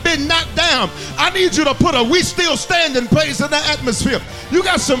not been knocked down, I need you to put a "we still standing" place in the atmosphere. You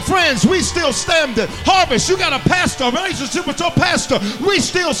got some friends, we still standing. Harvest, you got a pastor, a relationship with your pastor, we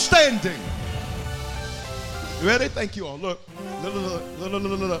still standing. You ready? Thank you all. Look.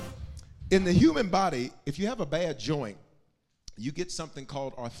 In the human body, if you have a bad joint, you get something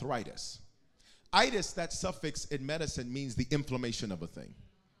called arthritis. Itis, that suffix in medicine, means the inflammation of a thing.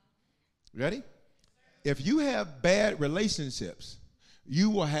 Ready? If you have bad relationships, you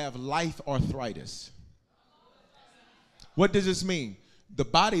will have life arthritis. What does this mean? The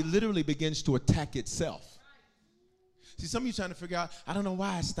body literally begins to attack itself. See, some of you trying to figure out, I don't know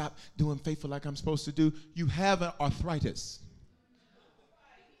why I stopped doing faithful like I'm supposed to do. You have an arthritis.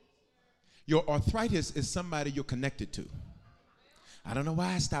 Your arthritis is somebody you're connected to. I don't know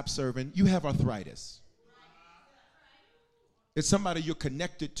why I stopped serving. You have arthritis. It's somebody you're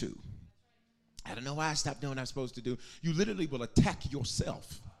connected to. I don't know why I stopped doing what I'm supposed to do. You literally will attack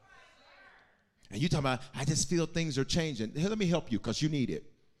yourself. And you talking about, I just feel things are changing. Here, let me help you because you need it.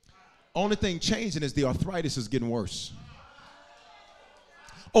 Only thing changing is the arthritis is getting worse.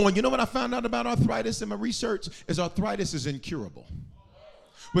 Oh, and you know what I found out about arthritis in my research? Is arthritis is incurable.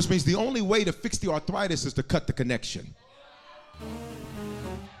 Which means the only way to fix the arthritis is to cut the connection.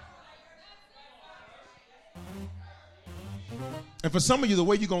 And for some of you, the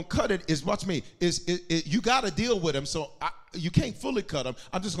way you're going to cut it is, watch me, you got to deal with them. So you can't fully cut them.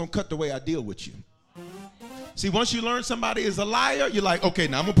 I'm just going to cut the way I deal with you. See, once you learn somebody is a liar, you're like, okay,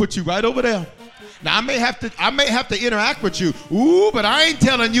 now I'm going to put you right over there. Now I may have to interact with you. Ooh, but I ain't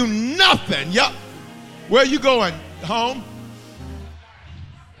telling you nothing. Yup. Where are you going? Home?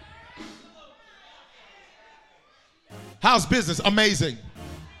 How's business? Amazing.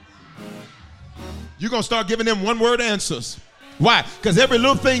 You're going to start giving them one-word answers. Why? Because every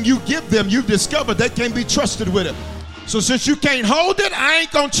little thing you give them, you've discovered they can't be trusted with it. So since you can't hold it, I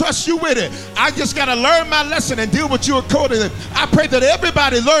ain't going to trust you with it. I just got to learn my lesson and deal with you accordingly. I pray that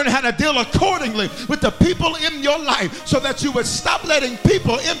everybody learn how to deal accordingly with the people in your life so that you would stop letting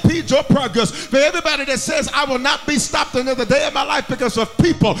people impede your progress. For everybody that says, I will not be stopped another day of my life because of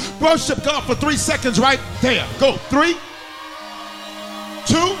people, worship God for 3 seconds right there. Go. 3,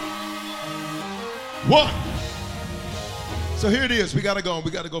 2, 1. So here it is. We got to go.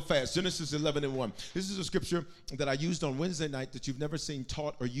 We got to go fast. Genesis 11:1. This is a scripture that I used on Wednesday night that you've never seen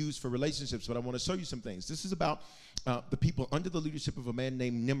taught or used for relationships, but I want to show you some things. This is about the people under the leadership of a man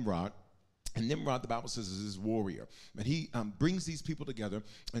named Nimrod. And Nimrod, the Bible says, is his warrior. And he brings these people together,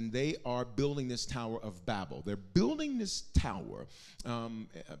 and they are building this Tower of Babel. They're building this tower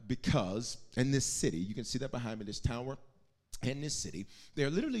because in this city, you can see that behind me, this tower and this city, they're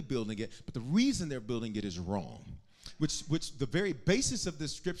literally building it, but the reason they're building it is wrong. Which the very basis of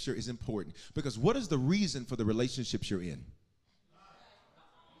this scripture is important, because what is the reason for the relationships you're in?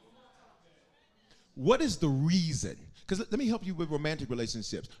 What is the reason? Because let me help you with romantic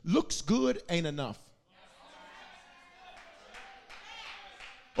relationships. Looks good ain't enough.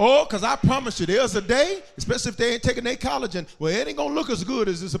 Oh, because I promise you, there's a day, especially if they ain't taking their collagen, well, it ain't going to look as good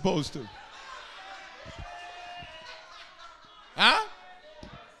as it's supposed to. Huh?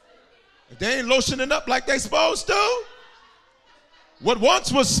 If they ain't lotioning up like they supposed to, what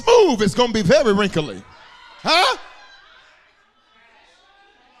once was smooth is going to be very wrinkly. Huh?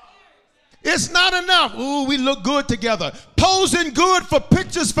 It's not enough. Ooh, we look good together. Posing good for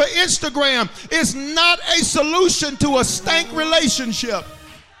pictures for Instagram is not a solution to a stank relationship.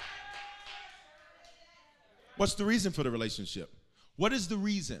 What's the reason for the relationship? What is the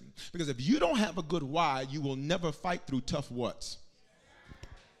reason? Because if you don't have a good why, you will never fight through tough whats.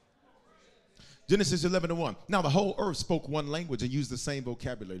 Genesis 11:1. Now the whole earth spoke one language and used the same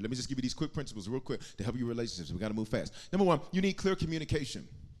vocabulary. Let me just give you these quick principles real quick to help your relationships. We got to move fast. Number one, you need clear communication.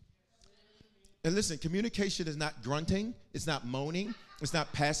 And listen, communication is not grunting. It's not moaning. It's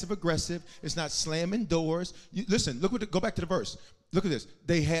not passive aggressive. It's not slamming doors. Listen, go back to the verse. Look at this.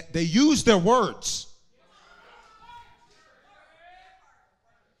 They used their words.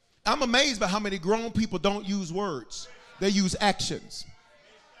 I'm amazed by how many grown people don't use words. They use actions.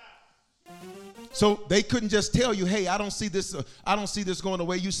 So they couldn't just tell you, hey, I don't see this going the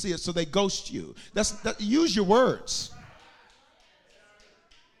way you see it, so they ghost you. Use your words.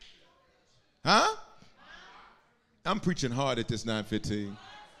 Huh? I'm preaching hard at this 9:15.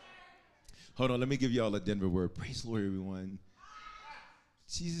 Hold on, let me give y'all a Denver word. Praise the Lord, everyone.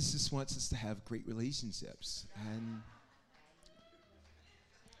 Jesus just wants us to have great relationships. And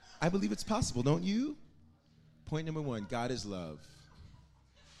I believe it's possible, don't you? Point number one, God is love.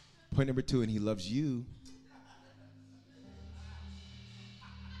 Point number two, and he loves you.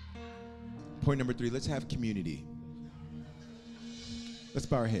 Point number three, let's have community. Let's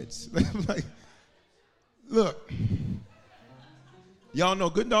bow our heads. Look, y'all know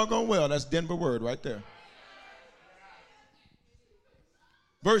good doggone well that's Denver word right there.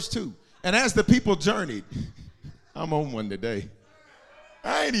 Verse 2, and as the people journeyed, I'm on one today.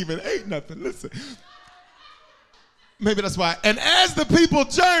 I ain't even ate nothing. Listen. Maybe that's why. And as the people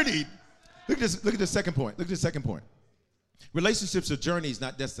journeyed, look at the second point. Look at the second point. Relationships are journeys,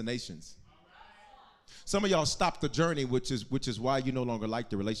 not destinations. Some of y'all stopped the journey, which is why you no longer like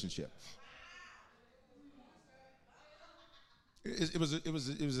the relationship. It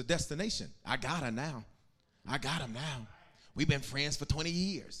was a destination. I got her now. I got him now. We've been friends for 20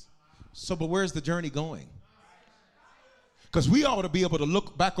 years. So, but where's the journey going? Because we ought to be able to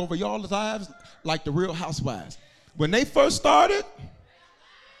look back over y'all's lives like the Real Housewives. When they first started,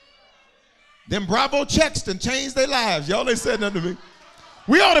 them Bravo checks and changed their lives. Y'all ain't said nothing to me.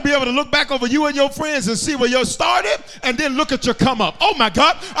 We ought to be able to look back over you and your friends and see where you started and then look at your come up. Oh my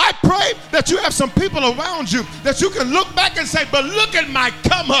God, I pray that you have some people around you that you can look back and say, but look at my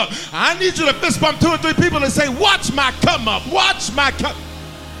come up. I need you to fist bump 2 or 3 people and say, watch my come up, watch my come.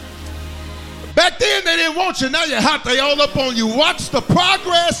 Back then they didn't want you, now you're hot, they all up on you. Watch the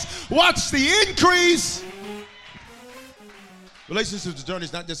progress, watch the increase. Relationships are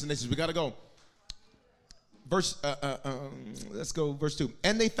journeys, not destinations. We got to go. Let's go, verse 2.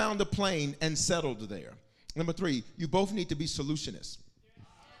 And they found a plain and settled there. Number 3, you both need to be solutionists.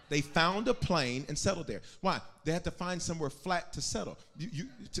 They found a plain and settled there. Why? They had to find somewhere flat to settle.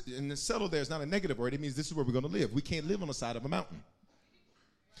 And the settle there is not a negative word. It means this is where we're going to live. We can't live on the side of a mountain.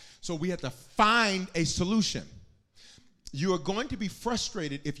 So we have to find a solution. You are going to be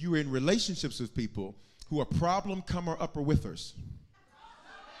frustrated if you're in relationships with people who are problem comer upper withers.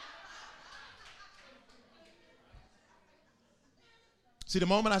 See, the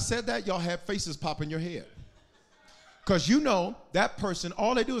moment I said that, y'all had faces pop in your head. Because you know that person,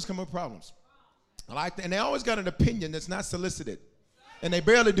 all they do is come up with problems. And they always got an opinion that's not solicited. And they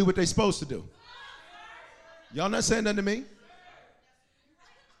barely do what they're supposed to do. Y'all not saying nothing to me?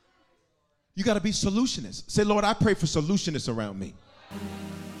 You got to be solutionists. Say, Lord, I pray for solutionists around me.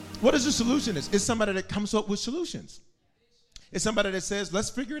 What is a solutionist? It's somebody that comes up with solutions. It's somebody that says, let's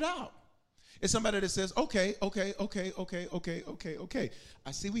figure it out. It's somebody that says, okay.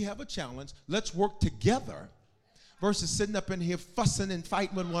 I see we have a challenge. Let's work together versus sitting up in here fussing and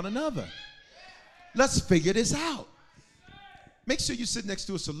fighting with one another. Let's figure this out. Make sure you sit next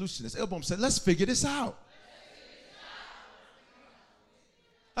to a solutionist. Elbow him, say, let's figure this out.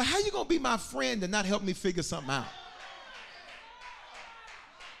 How you going to be my friend and not help me figure something out?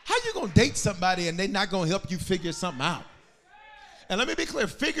 How you going to date somebody and they're not going to help you figure something out? And let me be clear,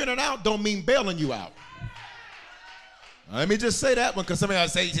 figuring it out don't mean bailing you out. Let me just say that one, because somebody will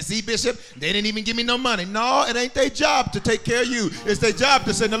say, you see, Bishop, they didn't even give me no money. No, it ain't their job to take care of you. It's their job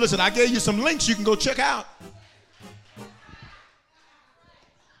to say, now listen, I gave you some links you can go check out.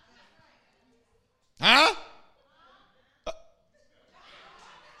 Huh?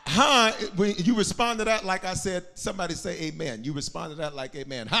 huh, when you respond to that like I said, somebody say amen. You respond to that like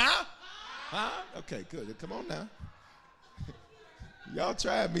amen. Huh? Huh? Okay, good. Come on now. Y'all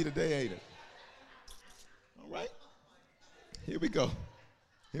tried me today, ain't it? All right. Here we go.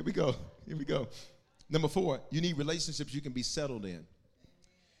 Here we go. Here we go. Number 4, you need relationships you can be settled in.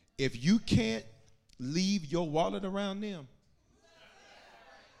 If you can't leave your wallet around them,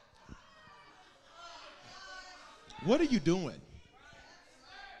 what are you doing?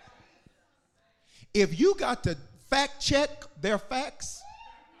 If you got to fact check their facts,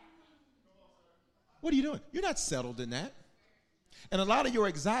 what are you doing? You're not settled in that. And a lot of your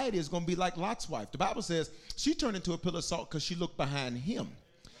anxiety is going to be like Lot's wife. The Bible says she turned into a pillar of salt because she looked behind him.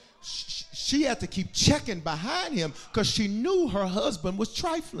 She had to keep checking behind him because she knew her husband was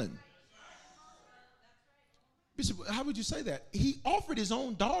trifling. Bishop, how would you say that? He offered his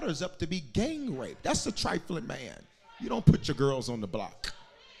own daughters up to be gang raped. That's a trifling man. You don't put your girls on the block.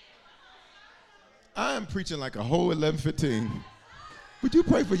 I am preaching like a whole 11:15. Would you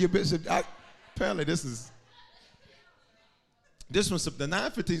pray for your bishop? Apparently this one's, the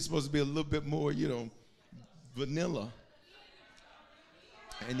 9:15 is supposed to be a little bit more, vanilla.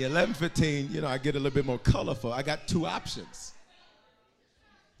 And the 11:15, I get a little bit more colorful. I got 2 options.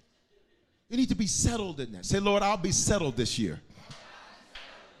 You need to be settled in that. Say, Lord, I'll be settled this year.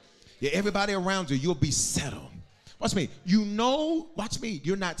 Yeah, everybody around you, you'll be settled. Watch me. Watch me,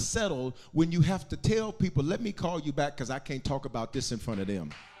 you're not settled when you have to tell people, let me call you back because I can't talk about this in front of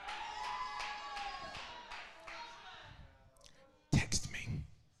them. Text me.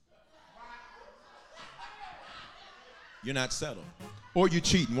 You're not settled. Or you're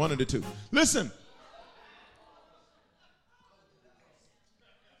cheating, one of the two. Listen.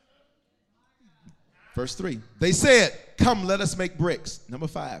 Verse 3. They said, come, let us make bricks. Number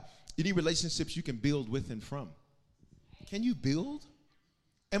 5. You need relationships you can build with and from. Can you build?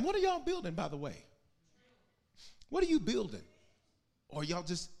 And what are y'all building, by the way? What are you building? Or y'all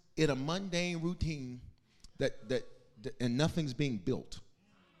just in a mundane routine that and nothing's being built?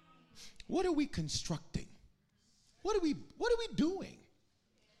 What are we constructing? What are we doing?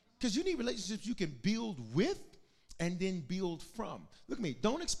 Because you need relationships you can build with and then build from. Look at me.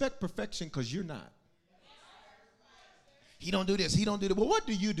 Don't expect perfection because you're not. He don't do this. He don't do that. Well, what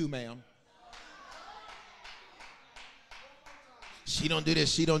do you do, ma'am? She don't do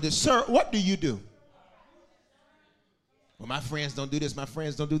this. She don't do this. Sir, what do you do? Well, my friends don't do this. My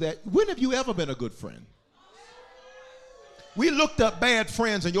friends don't do that. When have you ever been a good friend? We looked up bad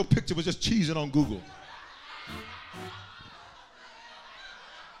friends and your picture was just cheesing on Google.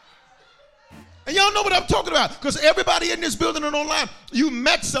 And y'all know what I'm talking about because everybody in this building and online, you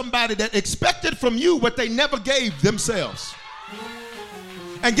met somebody that expected from you what they never gave themselves.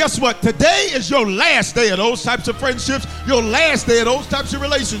 And guess what? Today is your last day of those types of friendships, your last day of those types of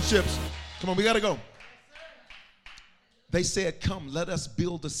relationships. Come on, we got to go. They said, come, let us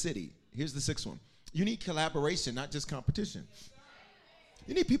build a city. Here's the 6th one. You need collaboration, not just competition.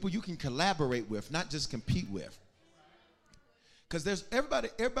 You need people you can collaborate with, not just compete with. Because there's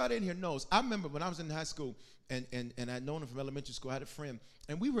everybody in here knows. I remember when I was in high school and I'd known him from elementary school, I had a friend,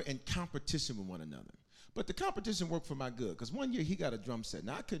 and we were in competition with one another. But the competition worked for my good because one year he got a drum set.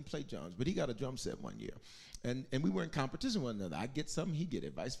 Now, I couldn't play drums, but he got a drum set one year. And we were in competition with one another. I get something, he get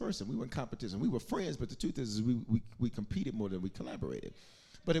it, vice versa. We were in competition. We were friends, but the truth is we competed more than we collaborated.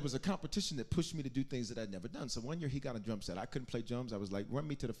 But it was a competition that pushed me to do things that I'd never done. So one year he got a drum set. I couldn't play drums. I was like, run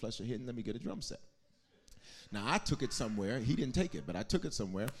me to the Fletcher Hit and let me get a drum set. Now, I took it somewhere. He didn't take it, but I took it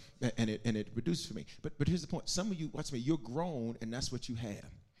somewhere, and it produced for me. But here's the point. Some of you, watch me, you're grown, and that's what you have.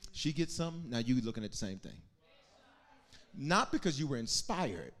 She gets something, now you looking at the same thing. Not because you were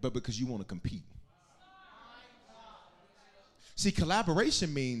inspired, but because you want to compete. See,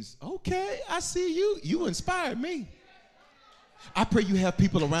 collaboration means, okay, I see you. You inspired me. I pray you have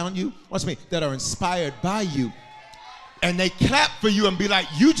people around you, watch me, that are inspired by you. And they clap for you and be like,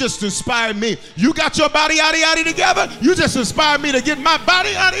 you just inspired me. You got your body yaddy together. You just inspired me to get my body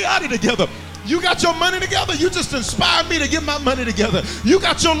yaddy together. You got your money together. You just inspired me to get my money together. You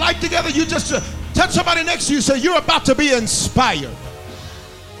got your life together. You just touch somebody next to you and say, you're about to be inspired.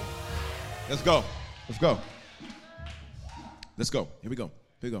 Let's go. Let's go. Let's go. Here we go.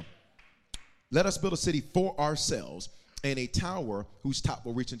 Here we go. Let us build a city for ourselves and a tower whose top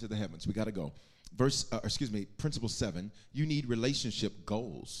will reach into the heavens. We got to go. Principle 7, you need relationship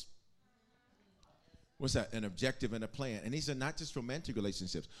goals. What's that? An objective and a plan. And these are not just romantic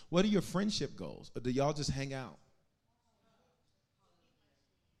relationships. What are your friendship goals? Or do y'all just hang out?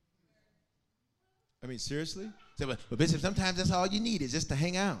 I mean, seriously? Say, well, Bishop, sometimes that's all you need is just to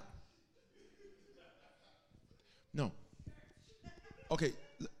hang out. No. Okay,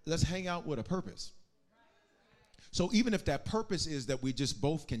 let's hang out with a purpose. So even if that purpose is that we just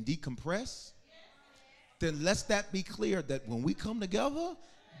both can decompress, then let's that be clear that when we come together,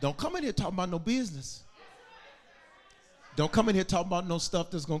 don't come in here talking about no business. Don't come in here talking about no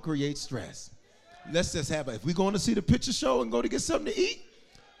stuff that's going to create stress. Let's just have it. If we're going to see the picture show and go to get something to eat,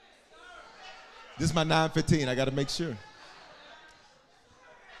 this is my 9:15. I got to make sure.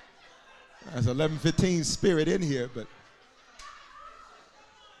 There's 11:15 spirit in here, but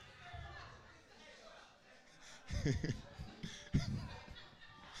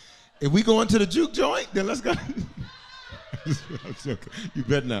if we go into the juke joint, then let's go. I'm joking. You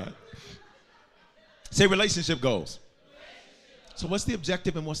better not. Say relationship goals. So what's the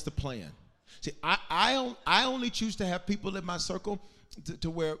objective and what's the plan? See, I only choose to have people in my circle to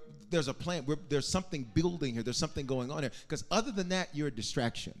where there's a plan, where there's something building here, there's something going on here. Because other than that, you're a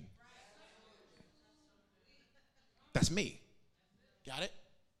distraction. That's me. Got it?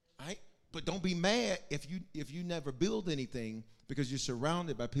 All right? But don't be mad if you never build anything because you're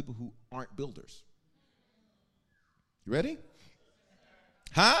surrounded by people who aren't builders. You ready?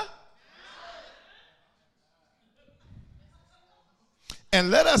 Huh?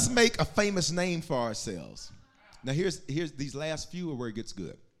 And let us make a famous name for ourselves. Now here's these last few are where it gets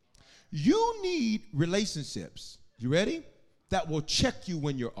good. You need relationships. You ready? That will check you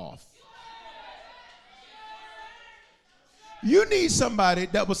when you're off. You need somebody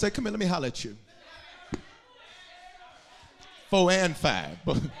that will say, come here, let me holler at you. 4 and 5.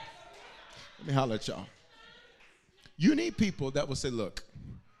 But let me holler at y'all. You need people that will say, look,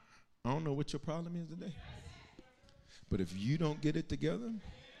 I don't know what your problem is today, but if you don't get it together,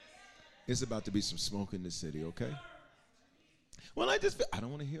 it's about to be some smoke in the city, okay? Well, I don't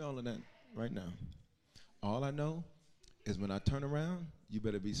want to hear all of that right now. All I know is when I turn around, you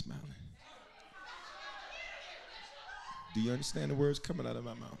better be smiling. Do you understand the words coming out of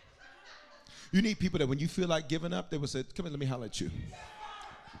my mouth? You need people that when you feel like giving up, they will say, come here, let me holler at you.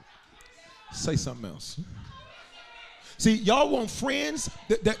 Say something else. See, y'all want friends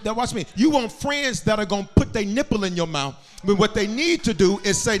that watch me. You want friends that are going to put their nipple in your mouth. But what they need to do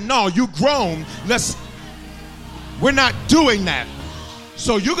is say, no, you grown. We're not doing that.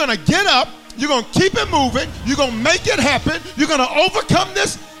 So you're going to get up. You're going to keep it moving. You're going to make it happen. You're going to overcome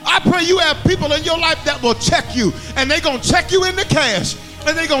this. I pray you have people in your life that will check you. And they're going to check you in the cash.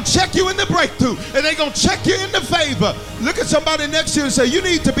 And they're going to check you in the breakthrough. And they're going to check you in the favor. Look at somebody next to you and say, you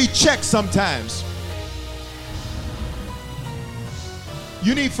need to be checked sometimes.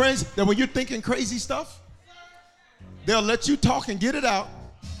 You need friends that when you're thinking crazy stuff, they'll let you talk and get it out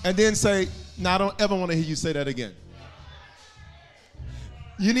and then say, no, I don't ever want to hear you say that again.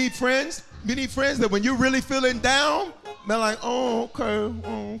 You need friends that when you're really feeling down, they're like, oh,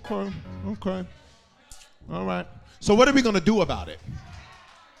 okay. All right. So what are we going to do about it?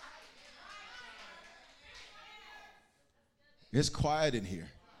 It's quiet in here.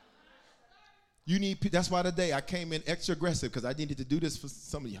 That's why today I came in extra aggressive because I needed to do this for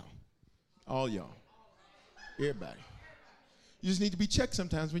some of y'all. All y'all. Everybody. You just need to be checked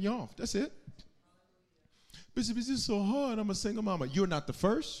sometimes when you're off. That's it. Bishop, it's just so hard. I'm a single mama. You're not the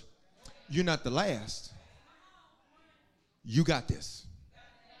first. You're not the last. You got this.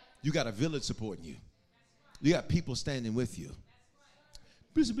 You got a village supporting you. You got people standing with you.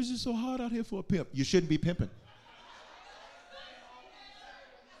 Bishop, it's just so hard out here for a pimp. You shouldn't be pimping.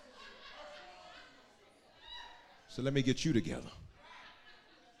 So let me get you together.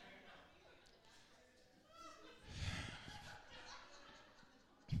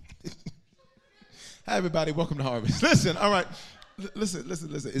 Hi, everybody. Welcome to Harvest. Listen, all right. Listen.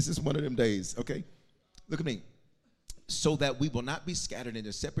 It's just one of them days, okay? Look at me. So that we will not be scattered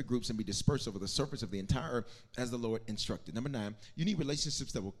into separate groups and be dispersed over the surface of the entire earth as the Lord instructed. Number 9, you need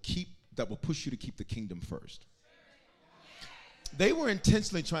relationships that will push you to keep the kingdom first. They were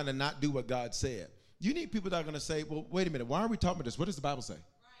intentionally trying to not do what God said. You need people that are going to say, well, wait a minute, why are we talking about this? What does the Bible say?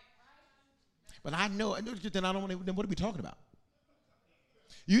 But I know, then I don't want to, then what are we talking about?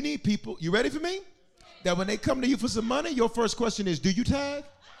 You need people, you ready for me? That when they come to you for some money, your first question is, do you tithe?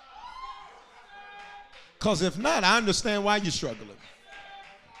 Because if not, I understand why you're struggling.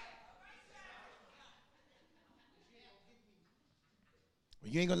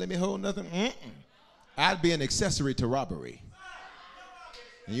 Well, you ain't going to let me hold nothing? I'd be an accessory to robbery.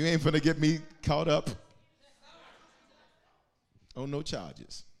 And you ain't finna get me caught up on no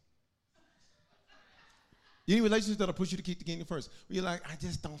charges. You need relationships that'll push you to keep the kingdom first. You're like, I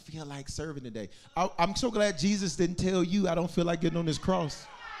just don't feel like serving today. I'm so glad Jesus didn't tell you I don't feel like getting on this cross.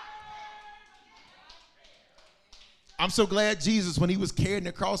 I'm so glad Jesus, when he was carrying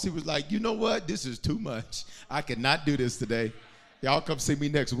the cross, he was like, you know what? This is too much. I cannot do this today. Y'all come see me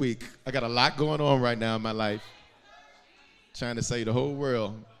next week. I got a lot going on right now in my life. Trying to save the whole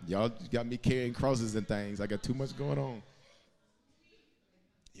world. Y'all got me carrying crosses and things. I got too much going on.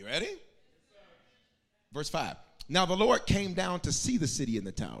 You ready? Verse 5. Now the Lord came down to see the city and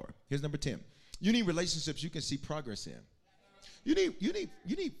the tower. Here's number 10. You need relationships you can see progress in. You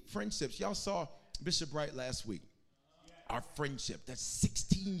need friendships. Y'all saw Bishop Wright last week. Our friendship. That's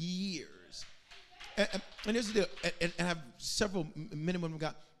 16 years. And here's the deal. And I have several men and women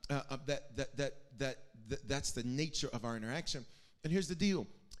got that's the nature of our interaction. And here's the deal.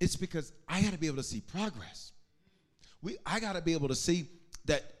 It's because I got to be able to see progress. I got to be able to see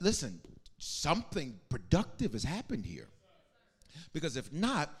that, listen, something productive has happened here. Because if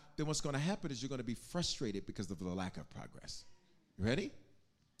not, then what's going to happen is you're going to be frustrated because of the lack of progress. You ready?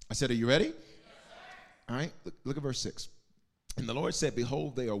 I said, are you ready? Yes, all right, look at verse 6. And the Lord said,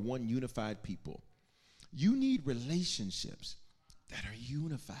 behold, they are one unified people. You need relationships that are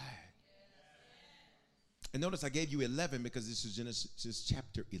unified. And notice I gave you 11 because this is Genesis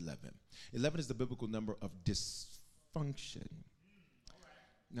chapter 11. 11 is the biblical number of dysfunction.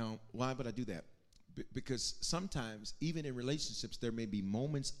 Now, why would I do that? Because sometimes, even in relationships, there may be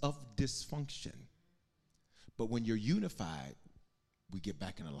moments of dysfunction. But when you're unified, we get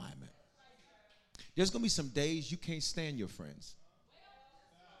back in alignment. There's going to be some days you can't stand your friends.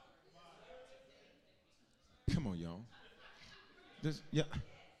 Come on, y'all.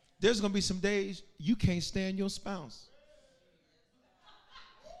 There's going to be some days you can't stand your spouse.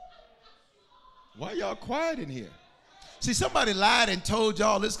 Why y'all quiet in here? See, somebody lied and told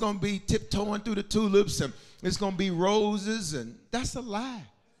y'all it's going to be tiptoeing through the tulips and it's going to be roses, and that's a lie.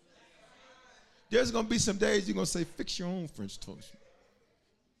 There's going to be some days you're going to say, fix your own French toast.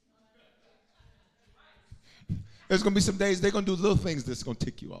 There's going to be some days they're going to do little things that's going to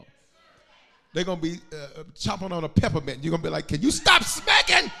tick you off. They're going to be chopping on a peppermint. You're going to be like, can you stop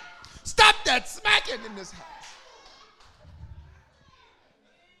smacking? Stop that smacking in this house.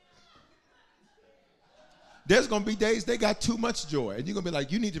 There's going to be days they got too much joy, and you're going to be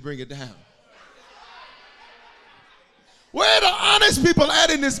like, you need to bring it down. Where are the honest people at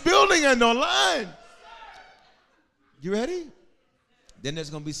in this building and online? You ready? Then there's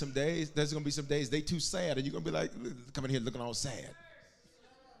going to be some days they too sad, and you're going to be like, come in here looking all sad.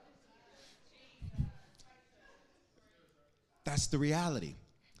 That's the reality.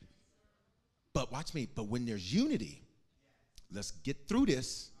 But watch me. But when there's unity, let's get through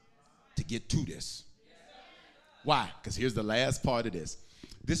this to get to this. Why? Because here's the last part of this.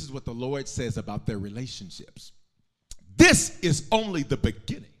 This is what the Lord says about their relationships. This is only the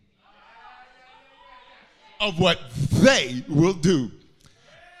beginning of what they will do.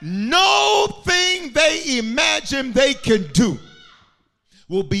 No thing they imagine they can do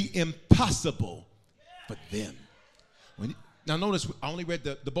will be impossible for them. Now notice, I only read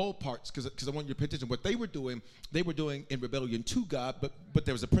the bold parts because I want you to pay attention. What they were doing in rebellion to God, but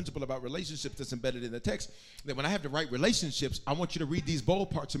there was a principle about relationships that's embedded in the text, that when I have the right relationships, I want you to read these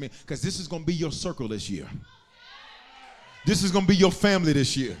bold parts to me, because this is going to be your circle this year. This is going to be your family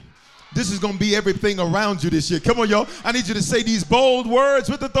this year. This is going to be everything around you this year. Come on, y'all. I need you to say these bold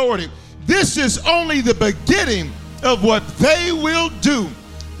words with authority. This is only the beginning of what they will do.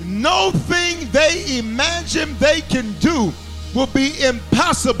 No thing they imagine they can do will be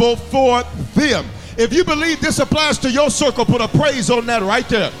impossible for them. If you believe this applies to your circle, put a praise on that right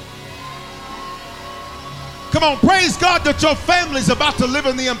there. Come on, praise God that your family's about to live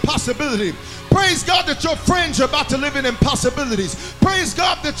in the impossibility. Praise God that your friends are about to live in impossibilities. Praise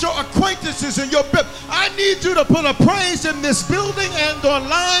God that your acquaintances and your... I need you to put a praise in this building and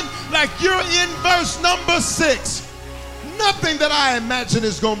online like you're in verse number 6. Nothing that I imagine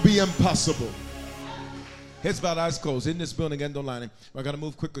is going to be impossible. Heads bowed, eyes closed, in this building and online. I got to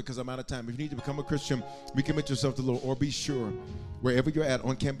move quickly because I'm out of time. If you need to become a Christian, recommit yourself to the Lord, or be sure, wherever you're at,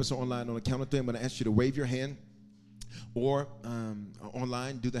 on campus or online, on the count of 3, I'm going to ask you to wave your hand, or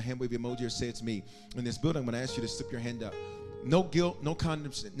online, do the hand wave emoji, or say it's me. In this building, I'm going to ask you to slip your hand up. No guilt, no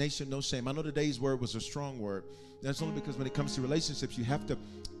condemnation, no shame. I know today's word was a strong word. That's only because when it comes to relationships, you have to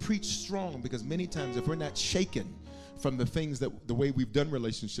preach strong, because many times if we're not shaken from the things that the way we've done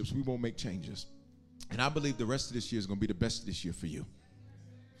relationships, we won't make changes. And I believe the rest of this year is going to be the best of this year for you.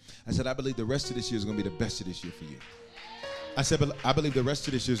 I said, I believe the rest of this year is going to be the best of this year for you. I said, I believe the rest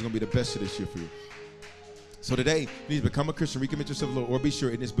of this year is going to be the best of this year for you. So today, please become a Christian, recommit yourself to the Lord, or be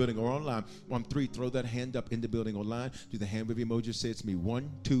sure in this building or online. On 3, throw that hand up in the building online. Do the hand wave emoji, say it's me.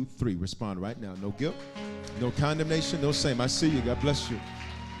 1, 2, 3. Respond right now. No guilt, no condemnation, no shame. I see you. God bless you.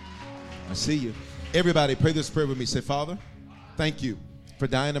 I see you. Everybody, pray this prayer with me. Say, Father, thank you for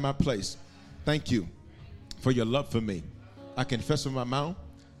dying in my place. Thank you for your love for me. I confess with my mouth.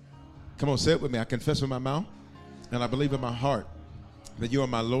 Come on, say it with me. I confess with my mouth, and I believe in my heart that you are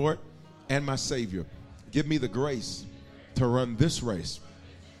my Lord and my Savior. Give me the grace to run this race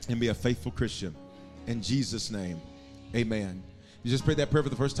and be a faithful Christian. In Jesus' name, amen. You just prayed that prayer for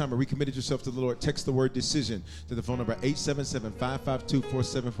the first time or recommitted yourself to the Lord. Text the word decision to the phone number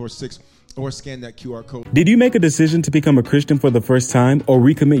 877-552-4746 or scan that QR code. Did you make a decision to become a Christian for the first time or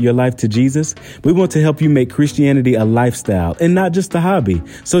recommit your life to Jesus? We want to help you make Christianity a lifestyle and not just a hobby.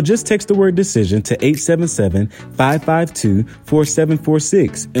 So just text the word decision to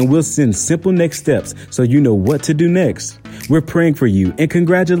 877-552-4746 and we'll send simple next steps so you know what to do next. We're praying for you and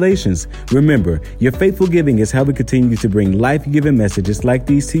congratulations. Remember, your faithful giving is how we continue to bring life-giving messages like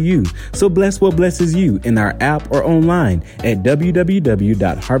these to you. So bless what blesses you in our app or online at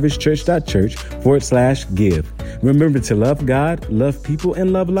www.harvestchurch.church/give. Remember to love God, love people,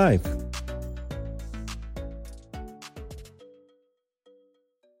 and love life.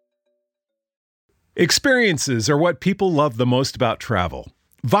 Experiences are what people love the most about travel.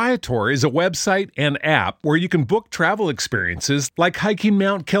 Viator is a website and app where you can book travel experiences like hiking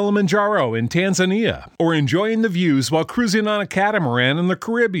Mount Kilimanjaro in Tanzania or enjoying the views while cruising on a catamaran in the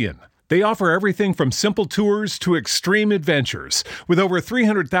Caribbean. They offer everything from simple tours to extreme adventures. With over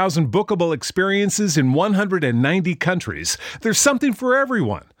 300,000 bookable experiences in 190 countries, there's something for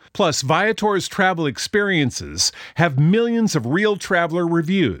everyone. Plus, Viator's travel experiences have millions of real traveler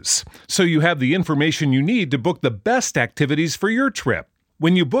reviews, so you have the information you need to book the best activities for your trip.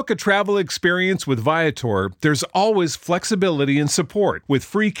 When you book a travel experience with Viator, there's always flexibility and support with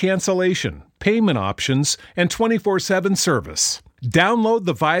free cancellation, payment options, and 24/7 service. Download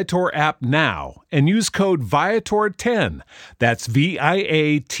the Viator app now and use code Viator10. That's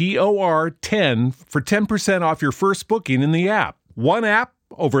Viator 10 for 10% off your first booking in the app. One app,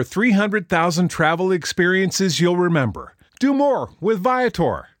 over 300,000 travel experiences you'll remember. Do more with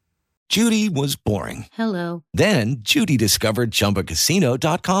Viator. Judy was boring. Hello. Then Judy discovered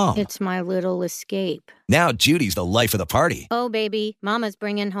ChumbaCasino.com. It's my little escape. Now Judy's the life of the party. Oh, baby, mama's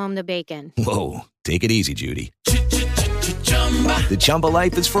bringing home the bacon. Whoa, take it easy, Judy. The Chumba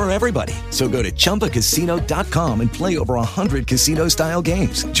life is for everybody. So go to ChumbaCasino.com and play over 100 casino-style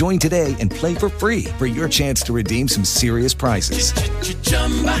games. Join today and play for free for your chance to redeem some serious prizes.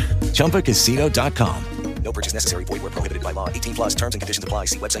 ChumbaCasino.com. No purchase necessary. Void where prohibited by law. 18+ terms and conditions apply.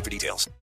 See website for details.